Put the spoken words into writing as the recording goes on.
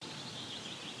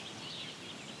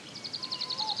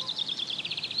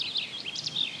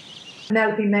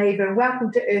Penelope Maver, and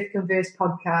welcome to Earth Converse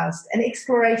podcast, an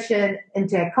exploration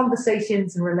into our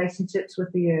conversations and relationships with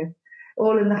the earth,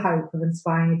 all in the hope of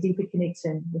inspiring a deeper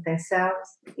connection with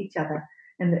ourselves, each other,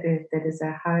 and the earth that is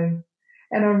our home.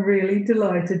 And I'm really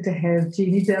delighted to have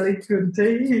Jeannie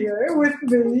Dell'Infante here with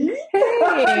me.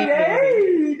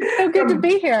 Hey! So good to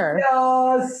be here.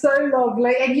 Oh, so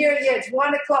lovely. And it's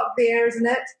 1 o'clock there, isn't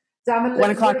it? So I'm 1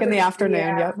 o'clock in the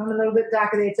afternoon, yep. I'm a little bit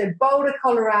darker there. So Boulder,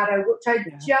 Colorado, which I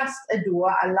just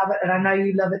adore. I love it, and I know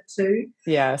you love it too.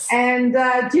 Yes. And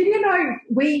Judy and I,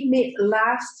 we met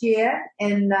last year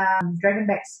in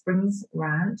Dragonback Springs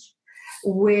Ranch,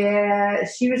 where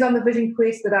she was on the Vision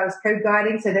Quest that I was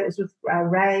co-guiding. So that was with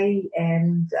Ray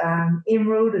and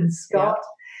Emerald and Scott. Yeah.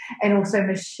 And also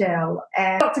Michelle,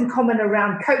 and lots in common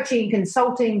around coaching,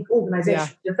 consulting, organizational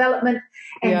development.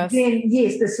 And then,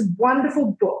 this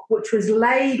wonderful book, which was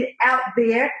laid out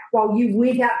there while you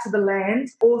went out to the land,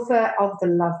 author of The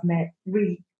Love Map,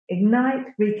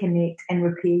 Reignite, Reconnect, and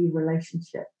Repair Your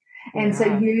Relationship. And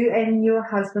so you and your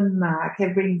husband, Mark,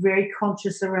 have been very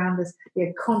conscious around this,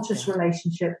 conscious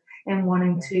relationship and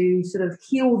wanting to sort of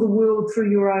heal the world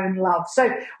through your own love. So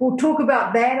we'll talk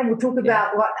about that, and we'll talk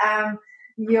about what... how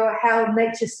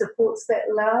nature supports that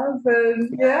love.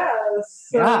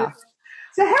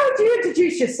 So how would you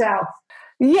introduce yourself?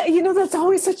 Yeah, that's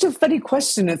always such a funny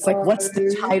question. It's like, what's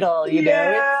the title,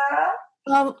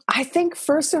 know? I think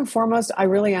first and foremost, I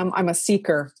really am. I'm a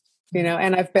seeker,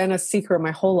 and I've been a seeker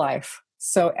my whole life.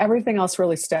 So everything else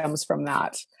really stems from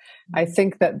that. I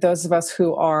think that those of us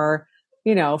who are,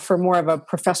 for more of a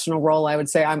professional role, I would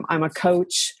say I'm a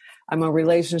coach. I'm a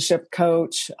relationship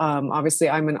coach. Obviously,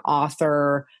 I'm an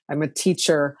author. I'm a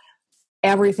teacher.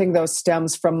 Everything, though,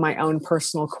 stems from my own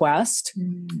personal quest.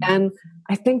 And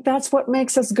I think that's what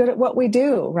makes us good at what we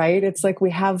do, right? It's like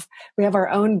we have our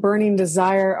own burning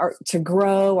desire to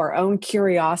grow, our own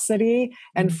curiosity.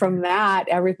 And from that,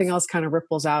 everything else kind of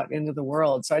ripples out into the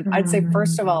world. So I'd say,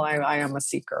 first of all, I am a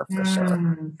seeker for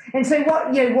sure. And so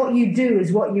what you do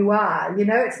is what you are,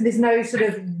 there's no sort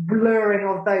of blurring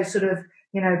of those sort of,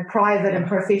 private and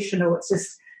professional. It's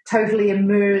just totally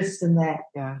immersed in that.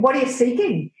 Yeah. What are you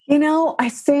seeking? I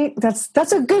think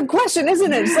that's a good question,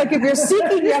 isn't it? It's like if you're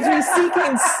seeking, you have to be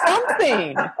seeking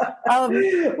something.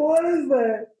 What is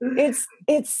that?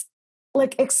 It's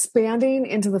like expanding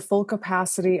into the full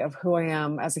capacity of who I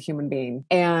am as a human being.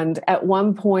 And at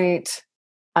one point,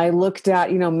 I looked at,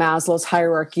 Maslow's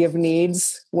hierarchy of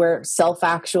needs, where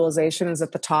self-actualization is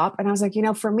at the top. And I was like,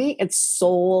 for me, it's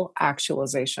soul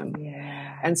actualization.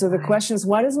 Yeah. And so the question is,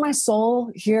 what is my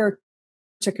soul here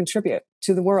to contribute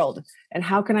to the world? And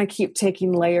how can I keep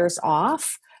taking layers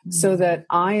off so that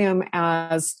I am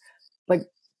as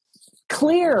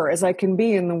clear as I can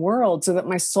be in the world so that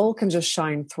my soul can just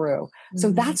shine through? So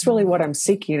that's really what I'm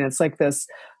seeking. It's like this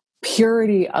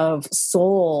purity of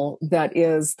soul that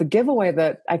is the giveaway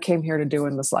that I came here to do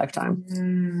in this lifetime.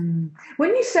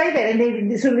 When you say that, and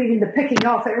then sort of even the picking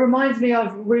off, it reminds me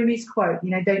of Rumi's quote,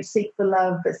 don't seek for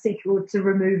love, but seek to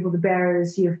remove all the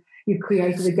barriers you've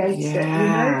created against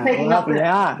it. Taking up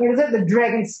the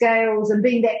dragon scales and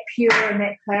being that pure and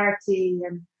that clarity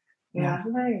and So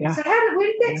where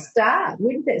did that start?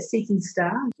 Where did that seeking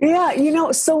start?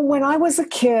 Yeah, so when I was a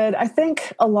kid, I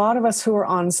think a lot of us who are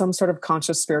on some sort of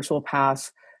conscious spiritual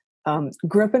path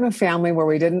grew up in a family where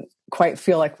we didn't quite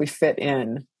feel like we fit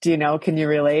in. Can you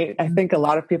relate? I think a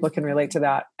lot of people can relate to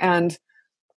that. And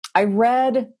I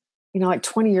read, like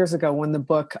 20 years ago when the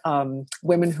book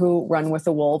Women Who Run with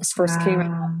the Wolves first came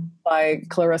out by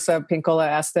Clarissa Pinkola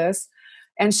Estes.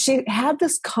 And she had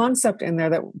this concept in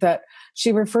there that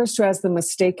she refers to as the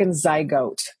mistaken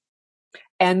zygote.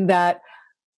 And that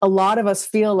a lot of us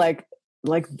feel like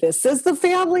this is the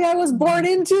family I was born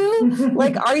into?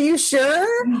 Are you sure?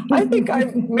 I think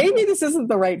maybe this isn't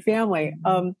the right family.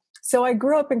 So I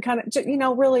grew up in kind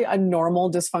of, really a normal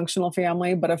dysfunctional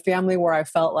family, but a family where I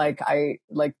felt like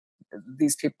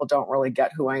these people don't really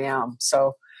get who I am.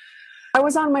 So I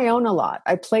was on my own a lot.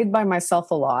 I played by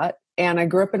myself a lot. And I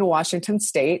grew up in Washington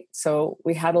State, so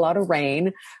we had a lot of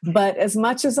rain. But as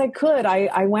much as I could,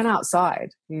 I went outside,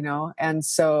 And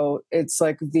so it's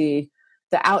like the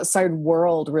outside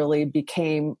world really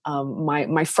became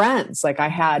my friends. Like I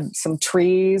had some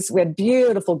trees. We had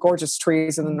beautiful, gorgeous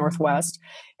trees in the Northwest.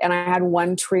 And I had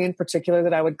one tree in particular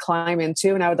that I would climb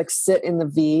into, and I would sit in the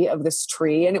V of this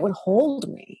tree, and it would hold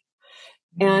me.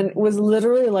 And it was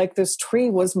literally like this tree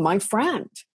was my friend.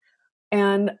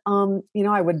 And,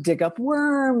 I would dig up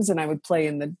worms and I would play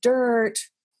in the dirt.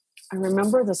 I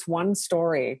remember this one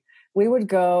story. We would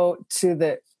go to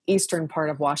the eastern part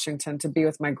of Washington to be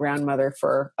with my grandmother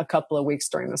for a couple of weeks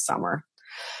during the summer.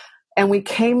 And we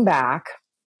came back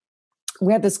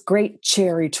we had this great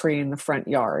cherry tree in the front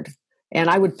yard. And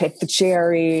I would pick the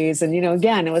cherries. And,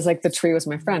 again, it was like the tree was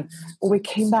my friend. Well, we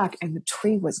came back and the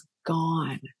tree was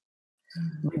gone.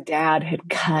 My dad had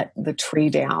cut the tree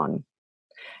down.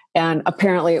 And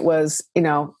apparently it was,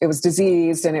 it was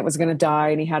diseased and it was going to die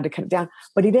and he had to cut it down.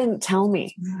 But he didn't tell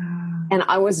me. And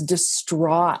I was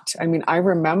distraught. I mean, I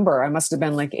remember I must have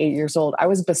been like 8 years old. I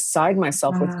was beside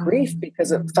myself with grief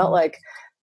because it felt like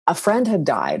a friend had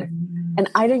died and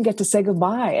I didn't get to say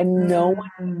goodbye. And no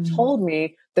one told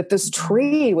me that this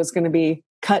tree was going to be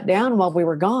cut down while we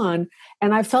were gone.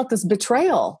 And I felt this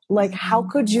betrayal. Like, how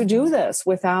could you do this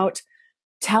without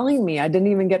telling me? I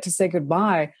didn't even get to say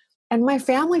goodbye. And my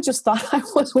family just thought I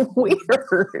was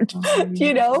weird.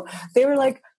 They were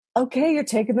like, okay, you're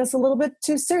taking this a little bit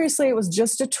too seriously. It was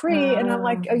just a tree. And I'm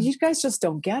like, oh, you guys just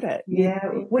don't get it. Yeah.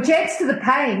 Which adds to the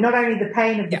pain, not only the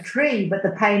pain of the tree, but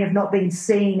the pain of not being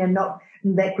seen and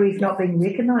that grief not being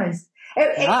recognized.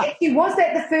 Actually, was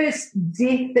that the first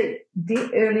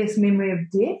earliest memory of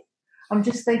death? I'm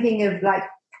just thinking of like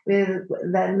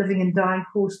that living and dying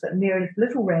course that Meredith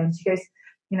Little ran. She goes,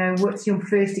 what's your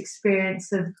first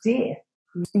experience of death?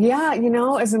 Yeah,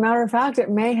 as a matter of fact, it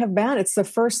may have been. It's the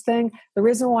first thing. The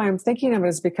reason why I'm thinking of it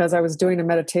is because I was doing a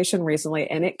meditation recently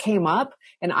and it came up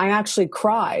and I actually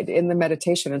cried in the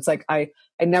meditation. It's like I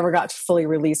never got to fully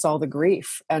release all the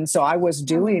grief. And so I was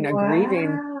doing a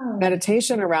grieving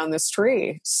meditation around this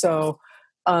tree. So,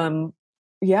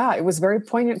 it was very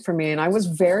poignant for me. And I was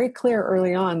very clear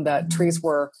early on that trees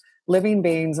were living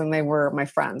beings and they were my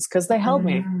friends because they held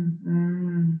me.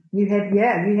 You had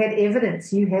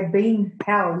evidence. You had been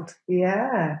held.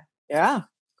 Yeah.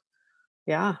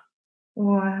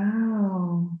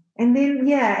 Wow. And then,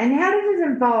 and how did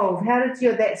it evolve? How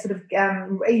did that sort of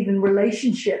even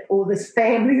relationship or this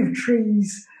family of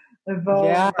trees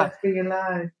evolve after your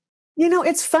life?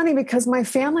 It's funny because my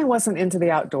family wasn't into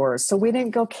the outdoors, so we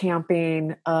didn't go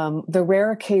camping. The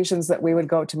rare occasions that we would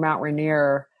go to Mount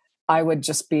Rainier, I would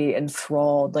just be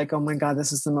enthralled, like, oh my God,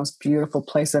 this is the most beautiful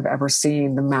place I've ever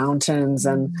seen, the mountains.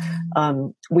 And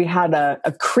we had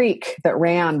a creek that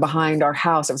ran behind our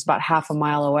house. It was about half a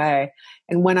mile away.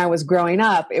 And when I was growing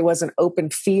up, it was an open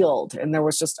field and there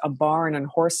was just a barn and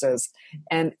horses.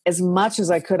 And as much as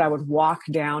I could, I would walk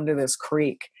down to this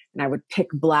creek and I would pick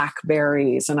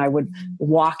blackberries and I would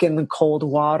walk in the cold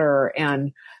water.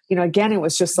 And, again, it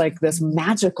was just like this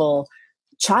magical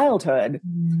childhood.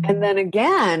 And then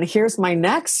again, here's my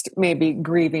next maybe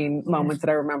grieving moment that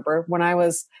I remember. When I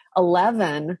was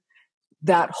 11,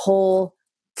 that whole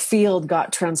field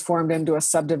got transformed into a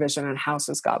subdivision and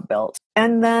houses got built.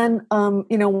 And then,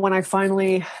 when I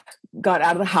finally got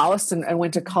out of the house and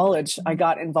went to college, I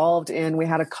got involved we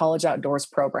had a college outdoors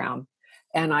program.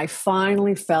 And I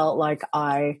finally felt like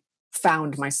I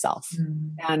found myself.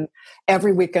 And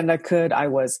every weekend I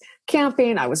was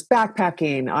camping, I was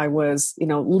backpacking, I was,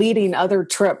 leading other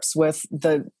trips with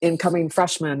the incoming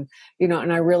freshmen,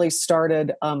 and I really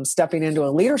started stepping into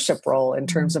a leadership role in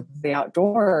terms of the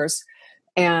outdoors.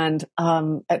 And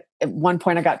at one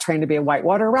point I got trained to be a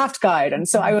whitewater raft guide. And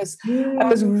so I was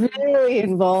really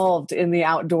involved in the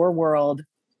outdoor world,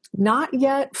 not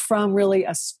yet from really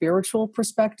a spiritual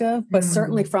perspective, but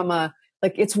certainly from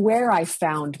it's where I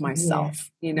found myself,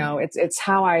 it's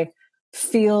how I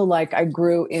feel like I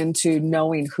grew into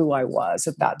knowing who I was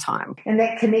at that time. And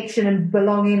that connection and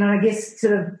belonging, and I guess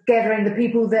sort of gathering the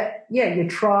people that, your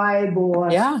tribe or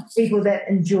people that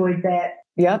enjoyed that.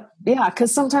 Yep. Yeah.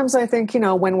 Because sometimes I think,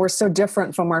 when we're so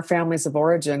different from our families of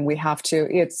origin, we have to,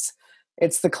 it's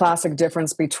the classic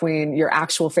difference between your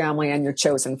actual family and your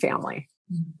chosen family.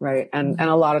 Right. And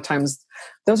a lot of times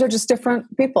those are just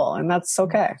different people and that's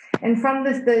okay. And from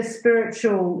the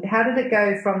spiritual, how did it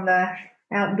go from the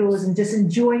outdoors and just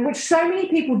enjoying, which so many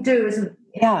people do, isn't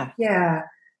it?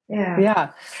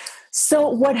 Yeah. So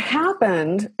what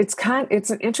happened, it's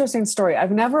an interesting story.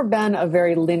 I've never been a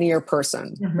very linear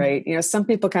person, right? Some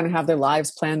people kind of have their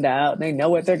lives planned out and they know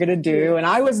what they're going to do. And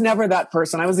I was never that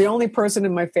person. I was the only person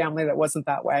in my family that wasn't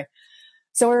that way.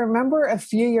 So I remember a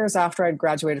few years after I'd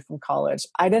graduated from college,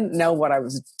 I didn't know what I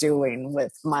was doing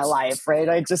with my life, right?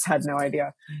 I just had no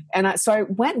idea. And so I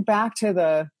went back to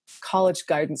the college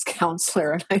guidance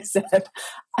counselor and I said,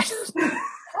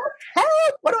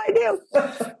 what do I do?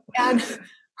 And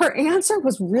her answer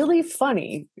was really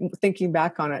funny, thinking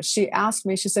back on it. She asked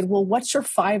me, she said, well, what's your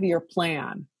 5-year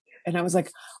plan? And I was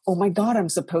like, oh my God, I'm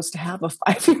supposed to have a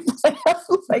 5-year plan.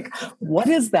 Like, what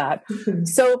is that?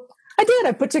 So I did.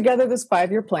 I put together this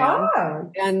 5-year plan.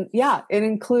 Oh. And it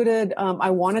included,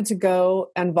 I wanted to go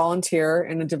and volunteer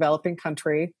in a developing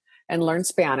country and learn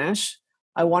Spanish.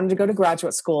 I wanted to go to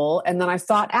graduate school. And then I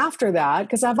thought after that,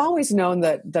 because I've always known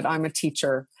that I'm a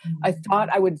teacher, I thought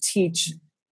I would teach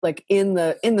like in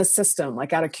the system,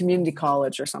 like at a community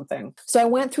college or something. So I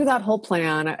went through that whole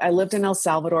plan. I lived in El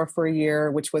Salvador for a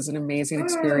year, which was an amazing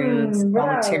experience,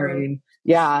 volunteering.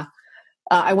 Yeah.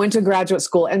 I went to graduate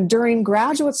school, and during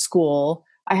graduate school,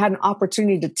 I had an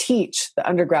opportunity to teach the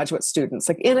undergraduate students,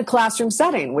 like in a classroom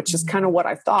setting, which is kind of what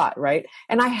I thought, right?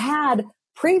 And I had,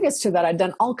 previous to that, I'd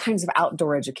done all kinds of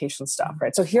outdoor education stuff,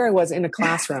 right? So here I was in a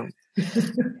classroom.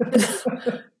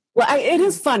 Well, it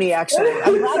is funny, actually.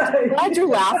 I'm glad you're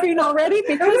laughing already,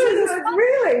 because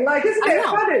really, like, isn't it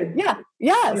funny? Yeah,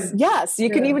 yes. You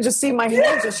can even just see my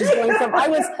hands as she's going from. I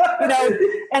was,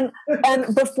 and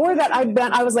before that,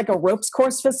 I was like a ropes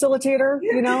course facilitator.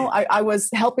 I was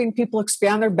helping people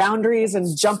expand their boundaries and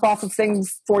jump off of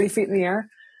things 40 feet in the air.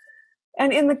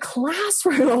 And in the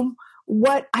classroom,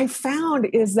 what I found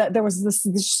is that there was this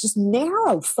just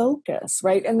narrow focus,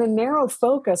 right? And the narrow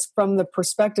focus from the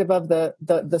perspective of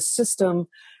the system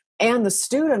and the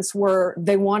students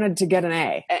they wanted to get an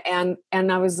A.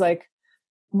 And I was like,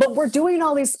 but we're doing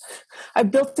I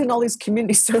built in all these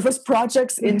community service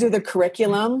projects into the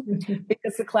curriculum,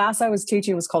 because the class I was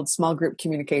teaching was called small group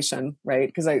communication, right?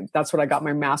 Because that's what I got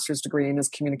my master's degree in, is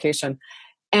communication.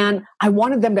 And I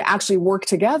wanted them to actually work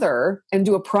together and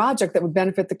do a project that would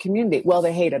benefit the community. Well,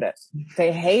 they hated it.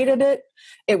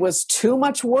 It was too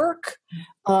much work.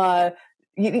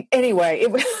 Anyway,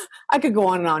 I could go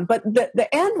on and on. But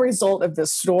the end result of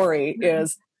this story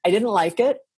is I didn't like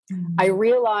it. I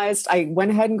realized, I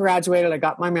went ahead and graduated. I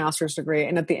got my master's degree.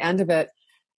 And at the end of it,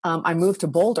 I moved to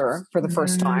Boulder for the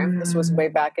first time. This was way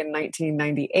back in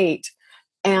 1998.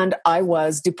 And I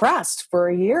was depressed for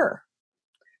a year,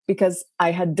 because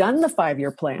I had done the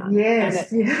 5-year plan.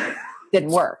 Yes. And it didn't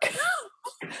work.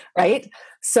 Right?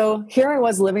 So here I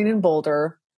was living in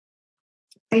Boulder.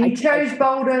 And you chose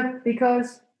Boulder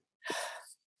because?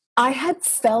 I had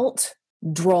felt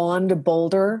drawn to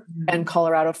Boulder and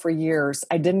Colorado for years.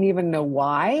 I didn't even know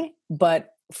why,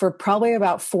 but for probably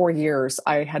about 4 years,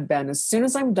 I had been, as soon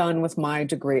as I'm done with my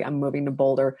degree, I'm moving to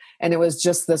Boulder. And it was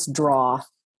just this draw.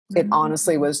 It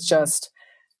honestly was just,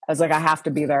 I was like, I have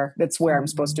to be there. That's where I'm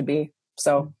supposed to be.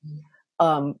 So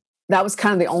that was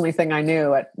kind of the only thing I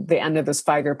knew at the end of this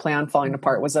 5-year plan falling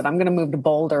apart, was that I'm going to move to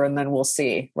Boulder and then we'll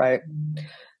see. Right.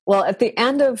 Well, at the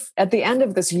end of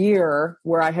this year,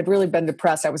 where I had really been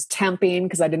depressed, I was temping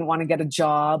because I didn't want to get a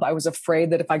job. I was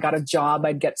afraid that if I got a job,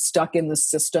 I'd get stuck in the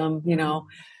system,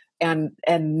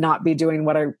 and not be doing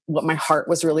what my heart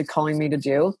was really calling me to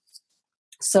do.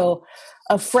 So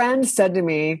a friend said to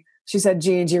me, she said,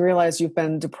 Jean, do you realize you've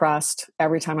been depressed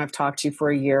every time I've talked to you for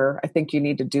a year? I think you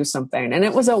need to do something. And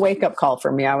it was a wake-up call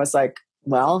for me. I was like,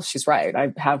 well, she's right.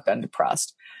 I have been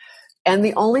depressed. And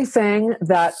the only thing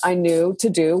that I knew to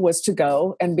do was to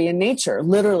go and be in nature.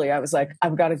 Literally, I was like,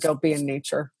 I've got to go be in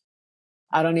nature.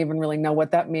 I don't even really know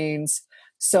what that means.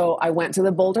 So I went to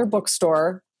the Boulder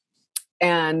bookstore,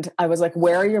 and I was like,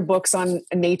 where are your books on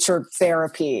nature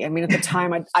therapy? I mean, at the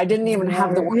time, I didn't even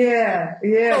have the word.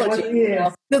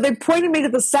 Yeah. So they pointed me to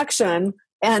the section,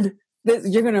 and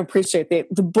you're going to appreciate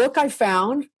the book I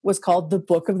found was called The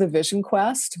Book of the Vision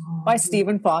Quest by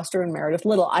Stephen Foster and Meredith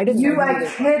Little. I didn't know. You are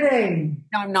kidding.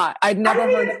 No, I'm not. I'd never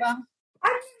heard of them.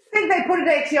 I think they put it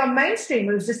actually on mainstream.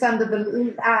 It was just under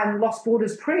the Lost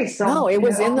Borders Press. No, it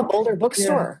was in the Boulder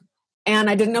bookstore.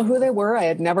 And I didn't know who they were. I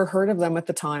had never heard of them at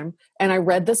the time. And I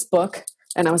read this book,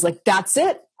 and I was like, that's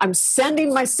it. I'm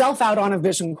sending myself out on a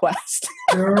vision quest.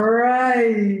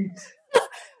 Right.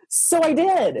 So I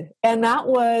did. And I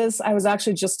was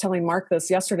actually just telling Mark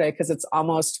this yesterday, because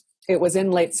it was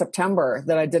in late September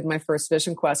that I did my first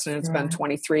vision quest, and it's been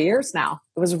 23 years now.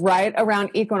 It was right around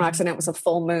equinox, and it was a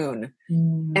full moon.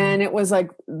 And it was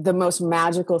like the most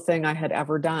magical thing I had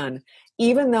ever done.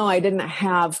 Even though I didn't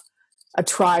have a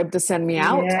tribe to send me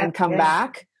out and come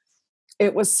back,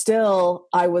 it was still,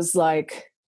 I was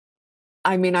like,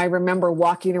 I mean, I remember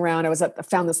walking around, I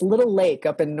found this little lake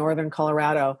up in northern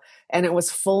Colorado, and it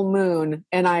was full moon.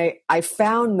 And I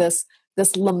found this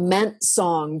lament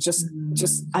song,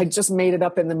 I just made it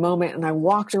up in the moment. And I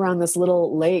walked around this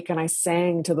little lake, and I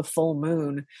sang to the full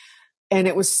moon, and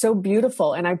it was so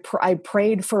beautiful. And I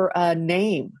prayed for a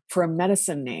name, for a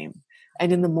medicine name.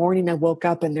 And in the morning I woke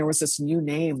up, and there was this new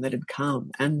name that had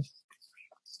come, and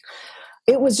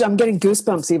I'm getting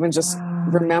goosebumps even just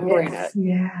remembering it.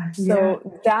 Yeah.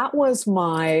 So that was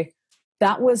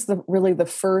really the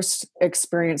first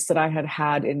experience that I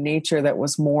had in nature that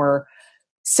was more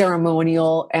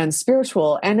ceremonial and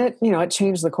spiritual. And it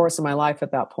changed the course of my life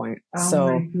at that point.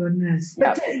 Oh my goodness.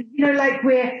 But, like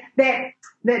where that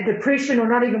depression, or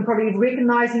not even probably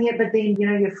recognizing it, but then,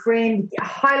 your friend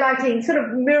highlighting, sort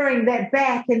of mirroring that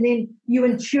back, and then you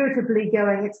intuitively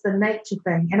going, it's the nature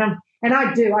thing. And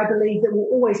I believe that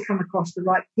we'll always come across the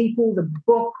right people, the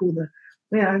book, or the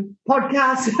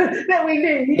podcast that we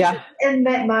need in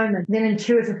that moment, then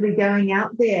intuitively going out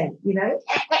there,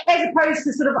 as opposed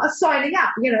to sort of signing up,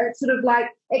 it's sort of like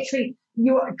actually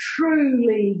you're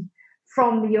truly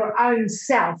from your own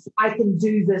self. I can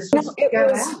do this.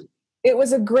 It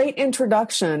was a great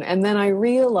introduction. And then I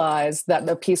realized that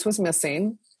the piece was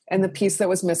missing. And the piece that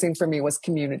was missing for me was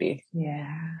community. Yeah.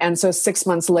 And so 6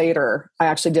 months later, I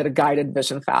actually did a guided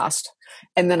vision fast.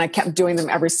 And then I kept doing them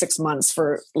every 6 months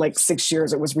for like 6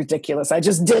 years. It was ridiculous. I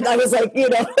was like,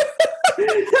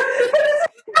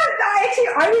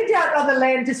 I went out on the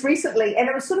land just recently, and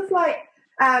it was sort of like,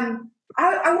 I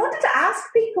wanted to ask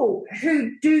people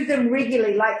who do them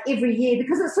regularly, like every year,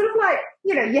 because it's sort of like,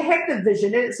 you have the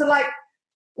vision, and it's sort of like,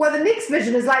 well, the next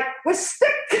vision is like, well, stick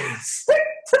to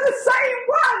the same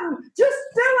one. Just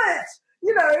do it.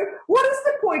 What is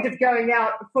the point of going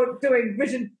out for doing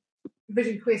vision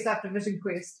quest after vision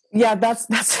quest? Yeah, that's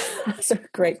a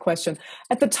great question.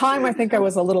 At the time, I think I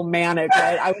was a little manic,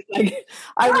 right? I was like,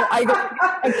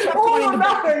 I kept all or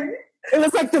nothing. It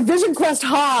was like the vision quest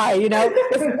high,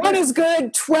 If one is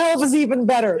good, 12 is even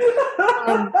better.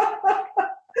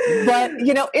 But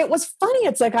it was funny.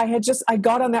 It's like I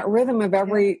got on that rhythm of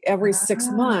every 6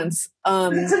 months.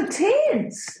 It's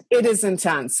intense. It is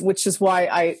intense, which is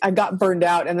why I got burned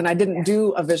out, and then I didn't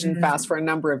do a vision fast for a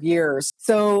number of years.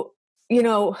 So,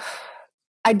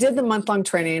 I did the month-long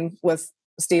training with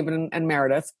Stephen and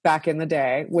Meredith back in the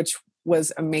day, which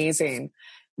was amazing.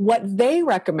 What they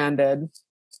recommended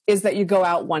is that you go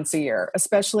out once a year,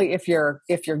 especially if you're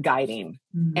guiding.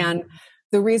 Mm-hmm. And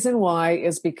the reason why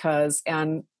is because,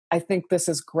 and I think this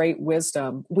is great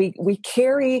wisdom, we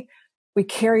carry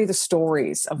the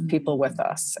stories of people with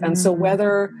us. And so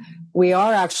whether we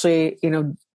are actually,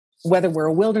 whether we're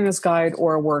a wilderness guide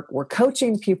or we're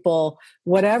coaching people,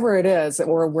 whatever it is,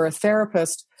 or we're a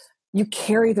therapist, you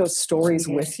carry those stories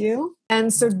with you.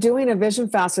 And so doing a vision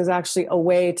fast is actually a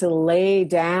way to lay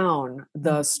down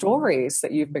the stories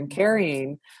that you've been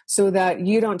carrying so that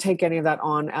you don't take any of that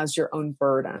on as your own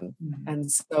burden.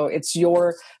 And so it's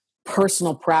your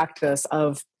personal practice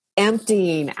of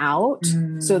emptying out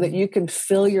so that you can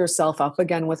fill yourself up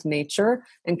again with nature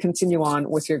and continue on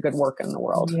with your good work in the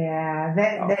world. Yeah,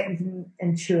 that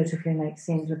intuitively makes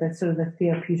sense with that sort of the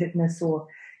therapeuticness, or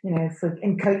for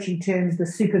in coaching terms, the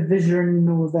supervision,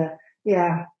 or the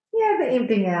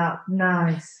emptying out.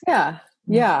 Nice. Yeah.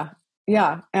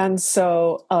 And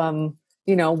so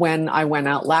when I went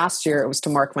out last year, it was to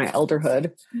mark my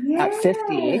elderhood at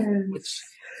 50, which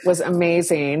was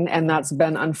amazing. And that's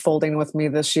been unfolding with me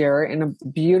this year in a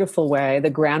beautiful way.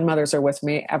 The grandmothers are with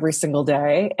me every single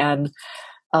day. And,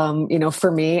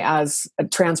 for me as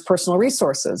transpersonal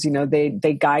resources,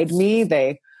 they guide me,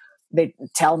 they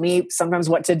tell me sometimes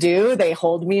what to do. They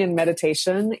hold me in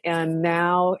meditation. And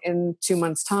now in 2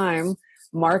 months' time,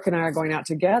 Mark and I are going out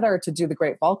together to do the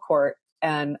Great Ball Court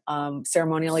and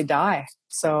ceremonially die.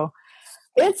 So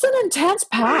it's an intense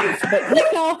path, but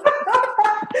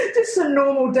just a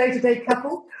normal day-to-day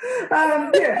couple.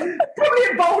 Probably in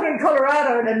Boulder,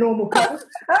 Colorado, in a normal couple.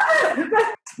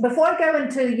 Before I go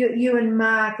into you and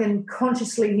Mark and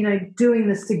consciously, doing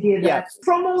this together,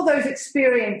 from all those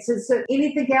experiences, so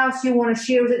anything else you want to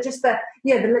share? Was it just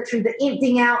literally the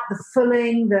emptying out, the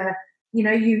filling,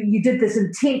 you did this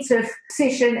intensive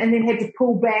session and then had to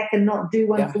pull back and not do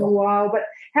one for a while, but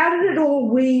how did it all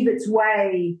weave its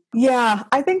way? Yeah,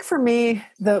 I think for me,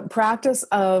 the practice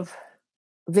of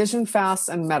vision fasts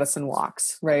and medicine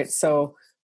walks, right? So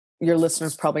your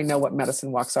listeners probably know what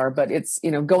medicine walks are, but it's,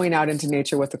 going out into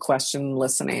nature with a question,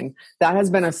 listening. That has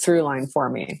been a through line for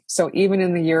me. So even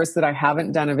in the years that I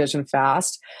haven't done a vision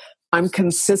fast, I'm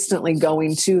consistently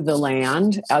going to the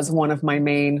land as one of my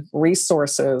main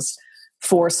resources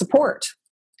for support.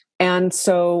 And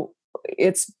so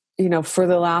it's, for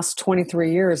the last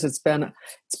 23 years, it's been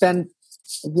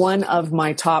one of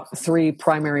my top 3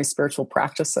 primary spiritual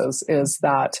practices is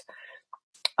that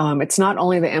it's not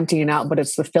only the emptying out, but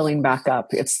it's the filling back up.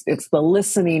 It's the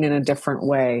listening in a different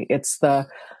way. It's the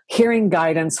hearing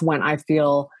guidance when I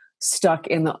feel stuck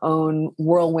in the own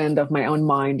whirlwind of my own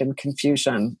mind and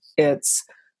confusion. It's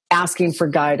asking for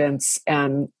guidance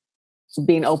and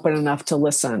being open enough to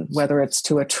listen, whether it's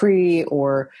to a tree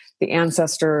or the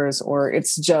ancestors, or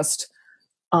it's just,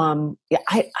 I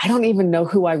don't even know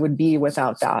who I would be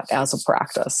without that as a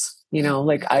practice.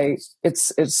 Like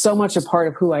it's so much a part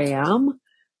of who I am.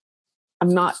 I'm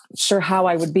not sure how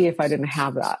I would be if I didn't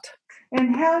have that.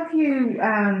 And how have you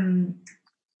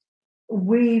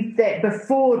weaved that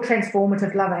before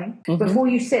transformative loving, before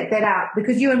you set that up?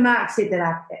 Because you and Mark set that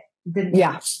up, didn't you?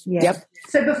 Yeah. Yep.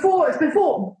 So before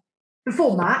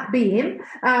Mark, BM,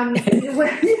 how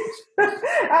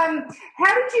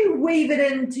did you weave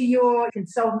it into your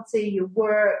consultancy, your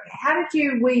work? How did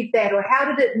you weave that, or how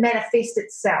did it manifest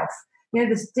itself?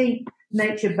 This deep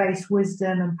nature-based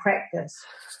wisdom and practice.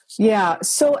 Yeah.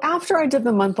 So after I did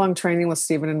the month-long training with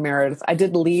Stephen and Meredith, I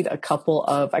did I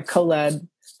co-led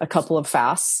a couple of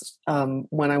fasts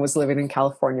when I was living in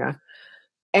California.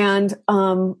 And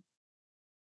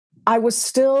I was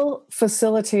still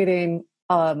facilitating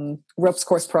ropes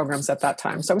course programs at that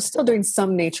time. So I was still doing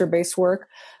some nature-based work,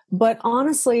 but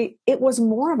honestly, it was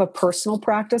more of a personal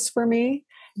practice for me.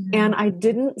 And I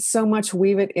didn't so much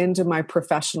weave it into my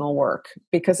professional work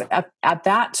because at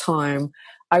that time,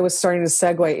 I was starting to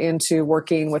segue into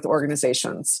working with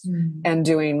organizations and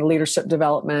doing leadership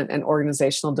development and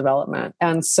organizational development.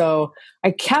 And so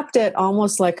I kept it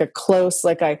almost like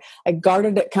I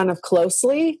guarded it kind of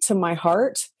closely to my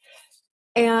heart.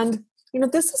 And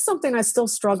this is something I still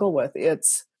struggle with.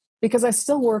 It's because I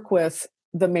still work with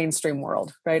the mainstream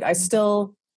world, right? I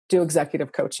still do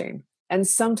executive coaching. And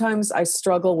sometimes I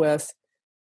struggle with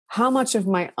how much of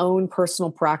my own personal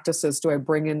practices do I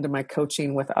bring into my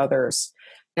coaching with others?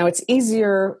 Now, it's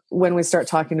easier when we start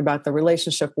talking about the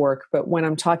relationship work, but when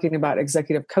I'm talking about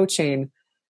executive coaching,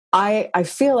 I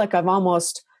feel like I've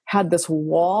almost had this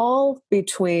wall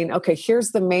between, okay,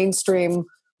 here's the mainstream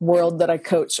world that I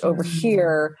coach over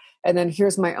here, and then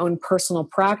here's my own personal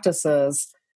practices.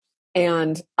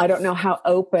 And I don't know how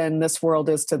open this world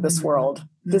is to this world.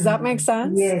 Does that make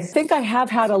sense? Yes. I think I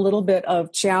have had a little bit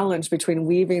of challenge between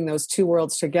weaving those two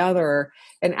worlds together,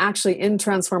 and actually in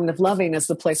transformative loving is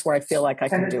the place where I feel like I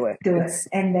can do it.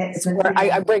 And that's where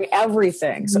I bring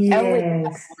everything. So everything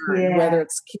I've learned, whether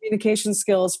it's communication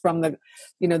skills from the,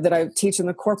 that I teach in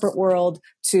the corporate world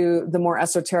to the more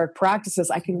esoteric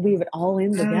practices, I can weave it all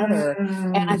in together.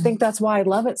 And I think that's why I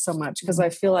love it so much, because I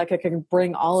feel like I can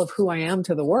bring all of who I am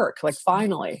to the work. Like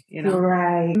finally,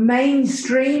 Right.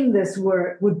 Mainstream this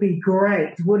work would be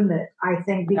great, wouldn't it? I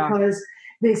think because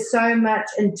there's so much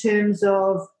in terms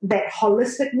of that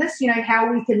holisticness,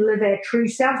 how we can live our true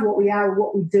selves, what we are,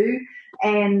 what we do,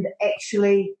 and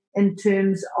actually in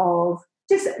terms of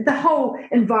just the whole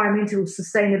environmental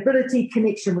sustainability,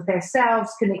 connection with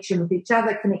ourselves, connection with each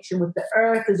other, connection with the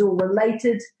earth is all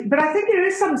related. But I think there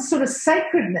is some sort of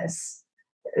sacredness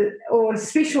or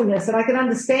specialness, and I can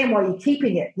understand why you're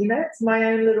keeping it. It's my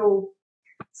own little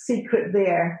secret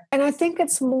there. And I think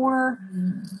it's more,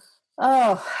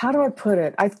 how do I put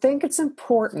it? I think it's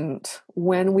important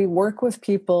when we work with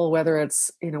people, whether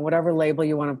it's, whatever label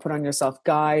you want to put on yourself,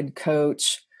 guide,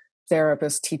 coach,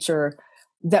 therapist, teacher,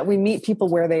 that we meet people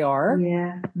where they are.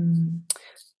 Yeah.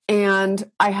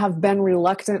 And I have been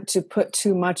reluctant to put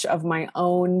too much of my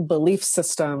own belief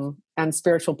system and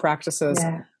spiritual practices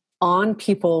on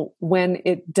people when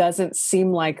it doesn't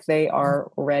seem like they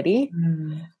are ready.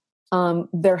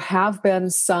 There have been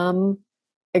some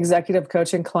executive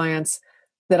coaching clients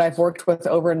that I've worked with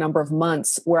over a number of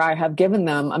months where I have given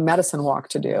them a medicine walk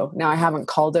to do. Now, I haven't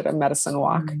called it a medicine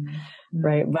walk,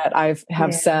 right? But I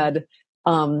have said,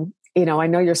 I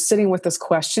know you're sitting with this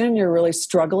question, you're really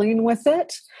struggling with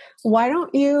it. Why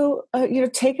don't you,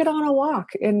 take it on a walk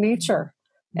in nature?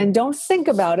 And don't think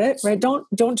about it, right?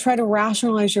 Don't try to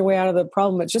rationalize your way out of the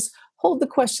problem, but just hold the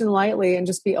question lightly and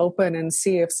just be open and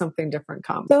see if something different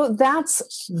comes. So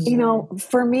that's,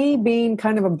 for me, being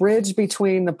kind of a bridge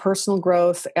between the personal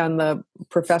growth and the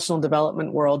professional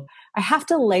development world, I have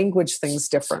to language things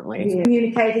differently. Yeah.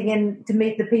 Communicating and to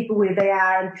meet the people where they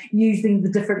are and using the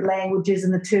different languages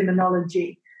and the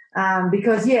terminology.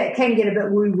 Because, it can get a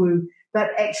bit woo-woo.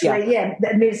 But actually,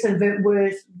 that medicine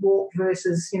walk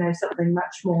versus, something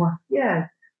much more,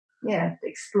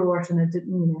 explore it in a,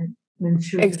 an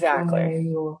intuitive exactly.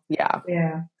 way.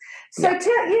 So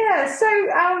tell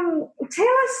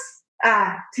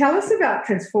us about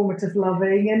transformative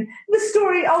loving and the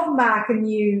story of Mark and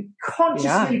you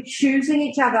consciously choosing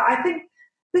each other. I think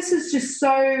this is just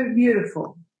so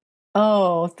beautiful.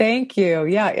 Oh, thank you.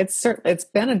 Yeah, it's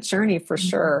been a journey for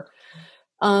sure.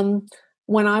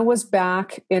 when I was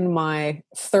back in my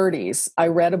 30s, I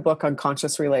read a book on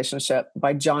conscious relationship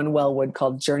by John Wellwood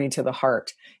called Journey to the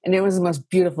Heart. And it was the most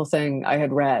beautiful thing I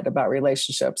had read about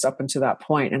relationships up until that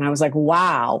point. And I was like,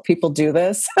 wow, people do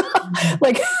this.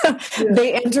 Like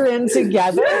they enter in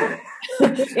together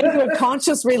into a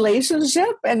conscious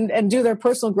relationship and do their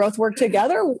personal growth work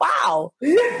together. Wow.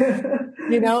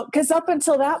 Because up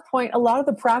until that point, a lot of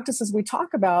the practices we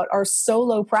talk about are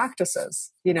solo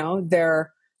practices.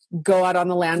 They're go out on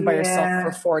the land by yourself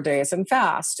for 4 days and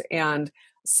fast and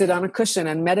sit on a cushion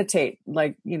and meditate.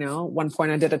 Like, one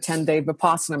point I did a 10-day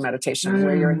Vipassana meditation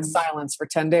where you're in silence for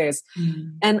 10 days.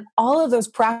 And all of those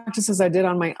practices I did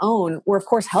on my own were, of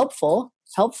course, helpful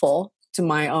to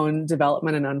my own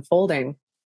development and unfolding.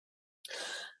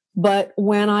 But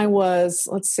when I was,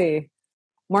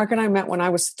 Mark and I met when I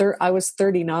was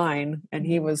 39 and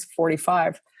he was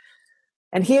 45.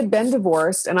 And he had been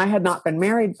divorced and I had not been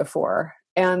married before.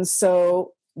 And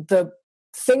so the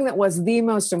thing that was the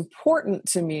most important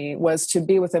to me was to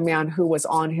be with a man who was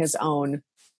on his own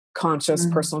conscious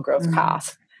personal growth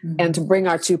path and to bring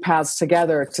our two paths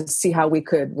together to see how we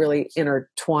could really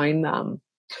intertwine them.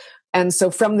 And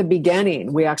so from the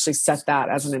beginning, we actually set that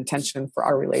as an intention for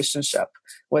our relationship,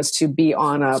 was to be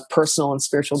on a personal and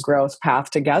spiritual growth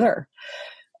path together.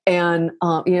 And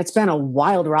it's been a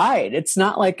wild ride. It's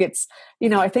not like it's,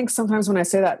 I think sometimes when I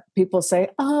say that, people say,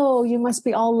 oh, you must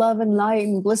be all love and light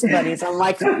and bliss buddies. I'm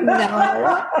like,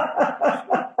 no,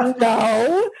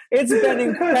 it's been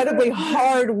incredibly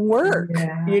hard work.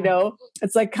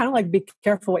 It's like kind of like be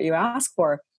careful what you ask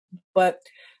for. But,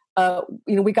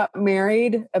 we got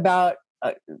married about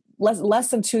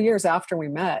less than 2 years after we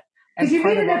met. Because you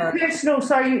mean a personal,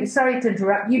 sorry to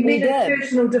interrupt, you mean a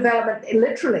personal development,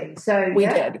 literally. So we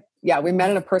did. Yeah, we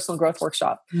met in a personal growth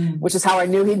workshop, which is how I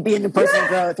knew he'd be into personal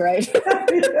growth, right?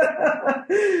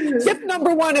 Tip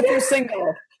number 1, if you're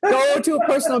single, go to a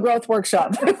personal growth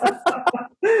workshop. But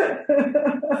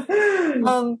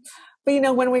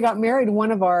when we got married,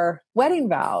 one of our wedding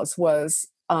vows was,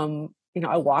 I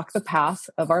walk the path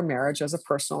of our marriage as a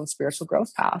personal and spiritual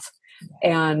growth path.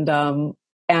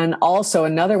 And also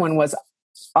another one was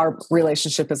our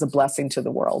relationship is a blessing to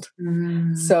the world.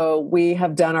 So we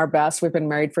have done our best. We've been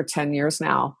married for 10 years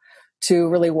now to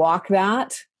really walk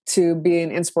that, to be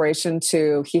an inspiration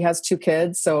to, he has 2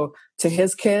 kids. So to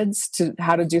his kids, to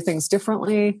how to do things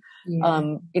differently,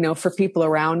 for people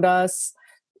around us.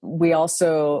 We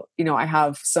also, I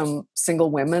have some single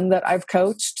women that I've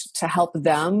coached to help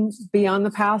them be on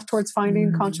the path towards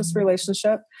finding conscious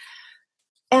relationship.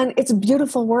 And it's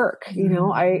beautiful work.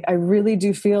 I really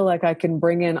do feel like I can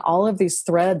bring in all of these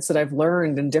threads that I've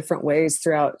learned in different ways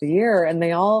throughout the year. And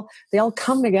they all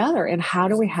come together. And how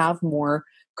do we have more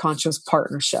conscious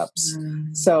partnerships?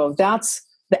 So that's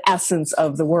the essence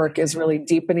of the work, is really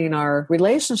deepening our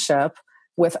relationship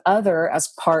with other as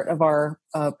part of our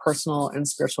personal and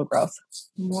spiritual growth.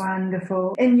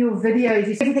 Wonderful. In your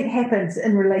videos, everything happens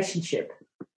in relationship.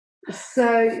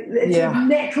 So it's a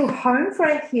natural home for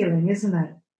our healing, isn't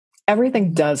it?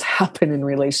 Everything does happen in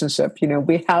relationship.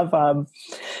 We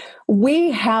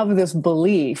have this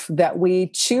belief that we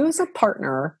choose a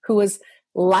partner who is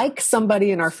like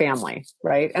somebody in our family,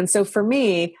 right? And so for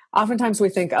me, oftentimes we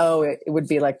think, oh, it would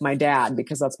be like my dad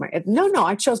because that's no,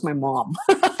 I chose my mom.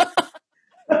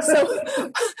 So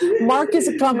Mark is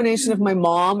a combination of my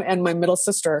mom and my middle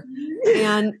sister.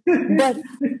 And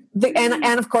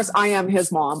of course I am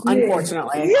his mom,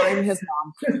 unfortunately. I'm his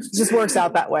mom. It just works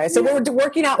out that way. So we're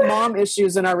working out mom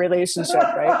issues in our relationship,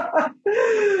 right?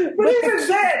 But even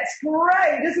that's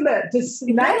great, isn't it? Just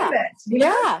name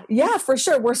it. Yeah, for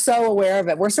sure. We're so aware of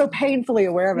it. We're so painfully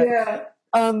aware of it. Yeah.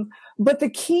 But the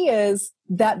key is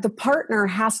that the partner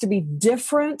has to be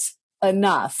different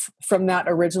enough from that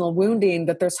original wounding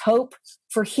that there's hope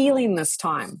for healing this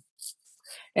time.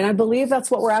 And I believe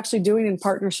that's what we're actually doing in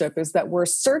partnership, is that we're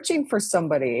searching for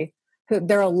somebody who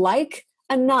they're alike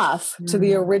enough to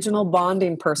the original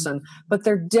bonding person, but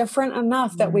they're different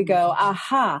enough that we go,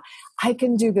 aha, I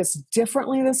can do this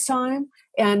differently this time.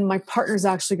 And my partner's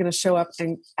actually going to show up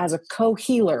as a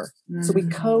co-healer. So we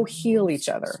co-heal each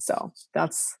other. So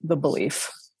that's the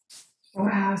belief.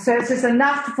 Wow. So it's just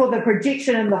enough for the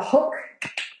projection and the hook.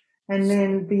 And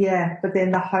then, but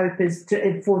then the hope is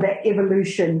for that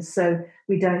evolution. So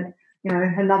we don't,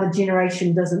 another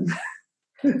generation doesn't.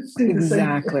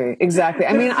 Exactly.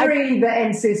 I mean, the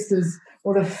ancestors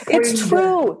or it's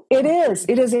true. It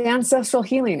is ancestral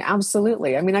healing.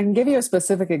 Absolutely. I mean, I can give you a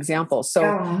specific example.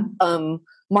 So,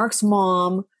 Mark's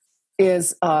mom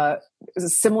is a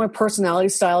similar personality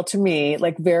style to me,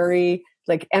 like very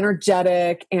like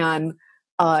energetic and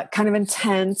kind of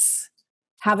intense.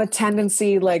 have a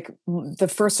tendency, like the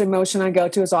first emotion I go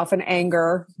to is often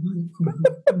anger.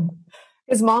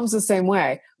 His mom's the same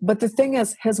way. But the thing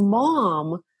is, his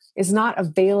mom is not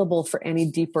available for any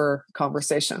deeper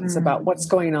conversations about what's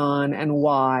going on and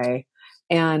why.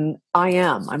 And I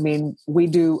am. I mean, we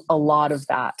do a lot of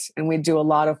that. And we do a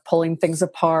lot of pulling things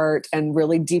apart and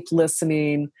really deep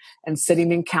listening and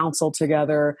sitting in council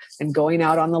together and going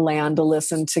out on the land to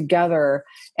listen together.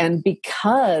 And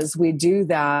because we do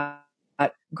that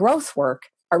growth work,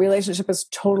 our relationship is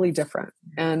totally different.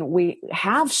 And we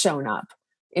have shown up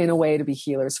in a way to be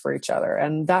healers for each other.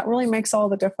 And that really makes all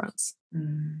the difference.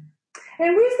 And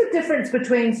where's the difference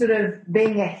between sort of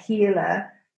being a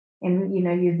healer and, you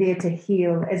know, you're there to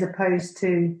heal as opposed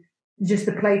to just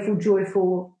the playful,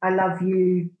 joyful, I love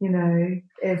you, you know,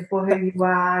 for who you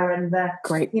are and the,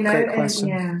 great And, question.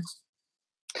 yeah.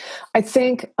 I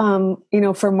think, you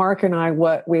know, for Mark and I,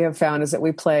 what we have found is that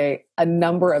we play a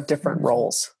number of different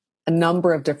roles.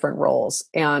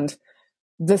 And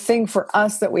the thing for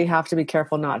us that we have to be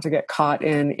careful not to get caught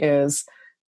in is,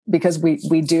 because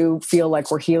we do feel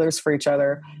like we're healers for each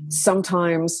other,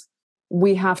 sometimes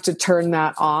we have to turn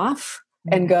that off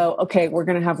and go, okay, we're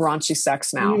going to have raunchy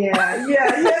sex now. Yeah.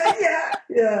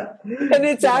 And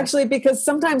it's actually because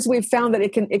sometimes we've found that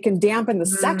it can dampen the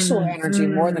sexual energy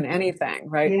more than anything,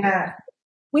 right? Yeah.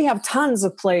 We have tons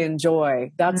of play and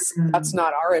joy. That's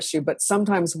not our issue. But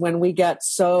sometimes when we get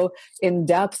so in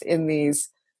depth in these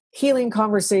healing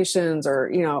conversations or,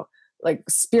 you know, like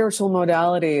spiritual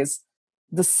modalities,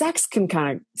 the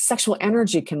sexual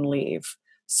energy can leave.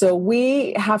 So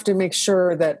we have to make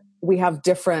sure that we have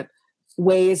different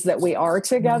ways that we are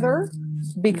together,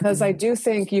 because I do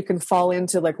think you can fall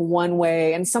into like one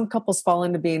way, and some couples fall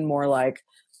into being more like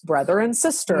brother and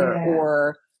sister,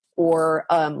 or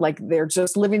like they're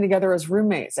just living together as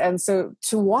roommates. And so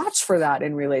to watch for that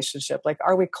in relationship, like,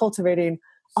 are we cultivating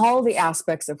all the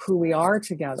aspects of who we are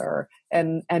together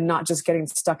and not just getting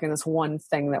stuck in this one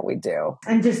thing that we do.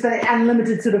 And just the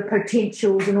unlimited sort of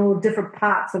potentials and all different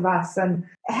parts of us. And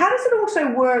how does it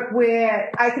also work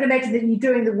where I can imagine that you're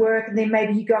doing the work and then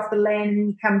maybe you go off the land and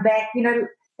you come back, you know,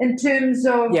 in terms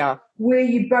of where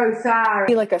you both are?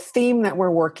 Like a theme that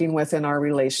we're working with in our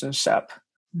relationship,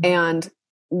 and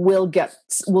we'll get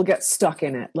stuck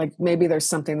in it. Like maybe there's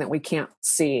something that we can't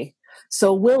see.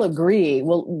 So we'll agree.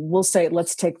 We'll say,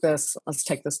 let's take this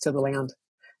to the land,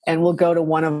 and we'll go to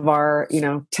one of our,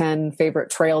 10 favorite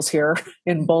trails here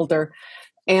in Boulder,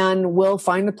 and we'll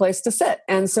find a place to sit.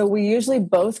 And so we usually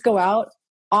both go out.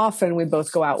 Often we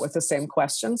both go out with the same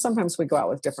question. Sometimes we go out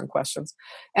with different questions,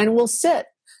 and we'll sit.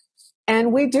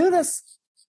 And we do this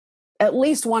at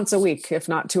least once a week, if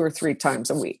not 2 or 3 times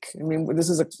a week. I mean, this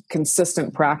is a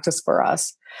consistent practice for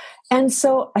us. And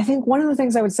so I think one of the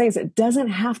things I would say is it doesn't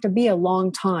have to be a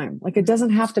long time. Like, it doesn't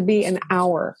have to be an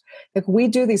hour. Like, we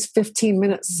do these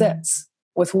 15-minute sits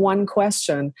with one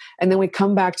question, and then we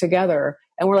come back together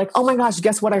and we're like, oh my gosh,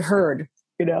 guess what I heard?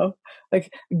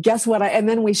 Like, guess what and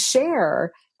then we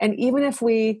share. And even if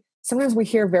sometimes we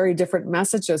hear very different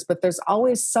messages, but there's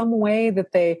always some way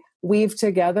that they weave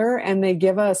together and they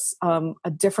give us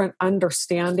a different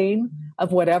understanding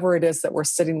of whatever it is that we're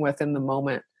sitting with in the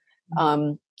moment.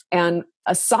 And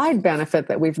a side benefit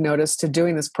that we've noticed to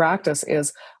doing this practice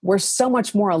is we're so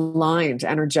much more aligned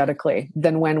energetically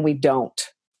than when we don't,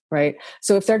 right?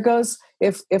 So if there goes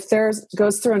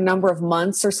through a number of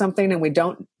months or something and we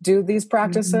don't do these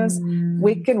practices,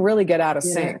 we can really get out of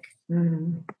sync.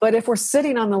 But if we're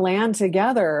sitting on the land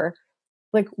together,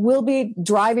 like, we'll be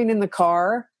driving in the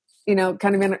car,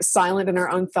 kind of silent in our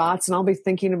own thoughts, and I'll be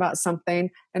thinking about something,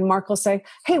 and Mark will say,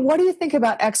 hey, what do you think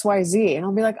about XYZ? And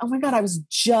I'll be like, oh my God, I was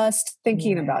just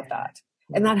thinking about that.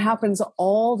 And that happens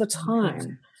all the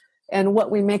time. And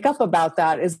what we make up about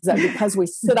that is that because we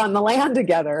sit on the land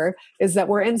together, is that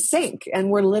we're in sync and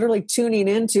we're literally tuning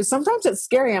into. Sometimes it's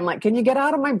scary. I'm like, can you get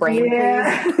out of my brain, please?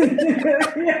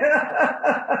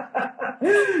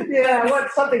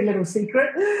 What's something little secret?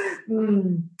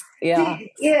 Yeah.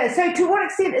 So to what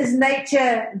extent is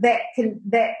nature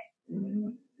that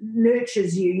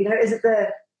nurtures you? Is it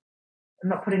I'm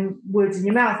not putting words in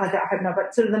your mouth, I hope not,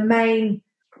 but sort of the main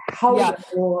holder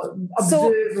or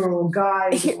observer or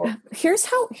guide? Here's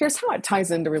how it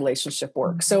ties into relationship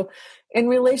work. So in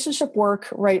relationship work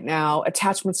right now,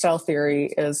 attachment style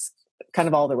theory is kind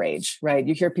of all the rage, right?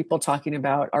 You hear people talking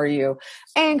about, are you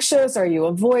anxious? Are you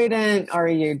avoidant? Are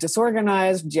you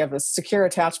disorganized? Do you have a secure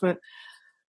attachment?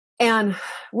 And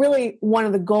really, one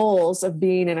of the goals of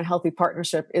being in a healthy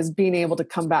partnership is being able to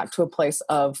come back to a place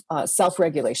of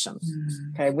self-regulation.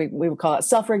 Okay, we would call it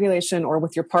self-regulation, or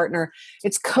with your partner,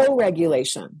 it's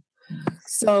co-regulation.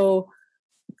 So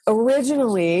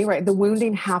originally, right, the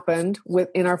wounding happened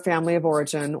in our family of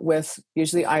origin with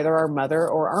usually either our mother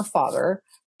or our father.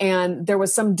 And there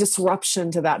was some disruption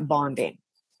to that bonding,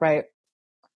 right?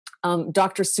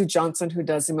 Dr. Sue Johnson, who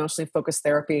does emotionally focused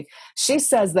therapy, she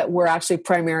says that we're actually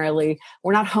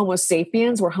we're not Homo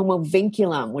sapiens, we're Homo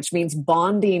vinculum, which means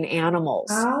bonding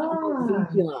animals. Homo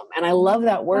vinculum. And I love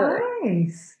that word.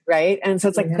 Nice. Right? And so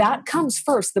it's like that comes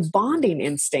first. The bonding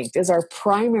instinct is our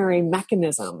primary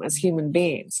mechanism as human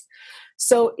beings.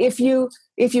 So if you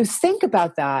think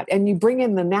about that and you bring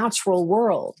in the natural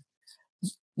world,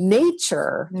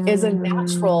 nature is a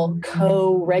natural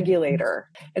co-regulator.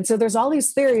 And so there's all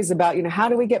these theories about, how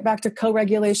do we get back to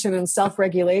co-regulation and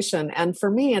self-regulation? And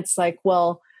for me, it's like,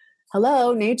 well,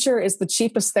 hello, nature is the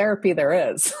cheapest therapy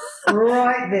there is.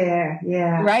 Right there.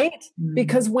 Yeah. Right?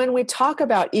 Because when we talk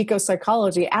about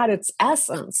eco-psychology at its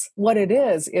essence, what it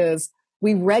is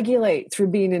we regulate through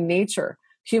being in nature.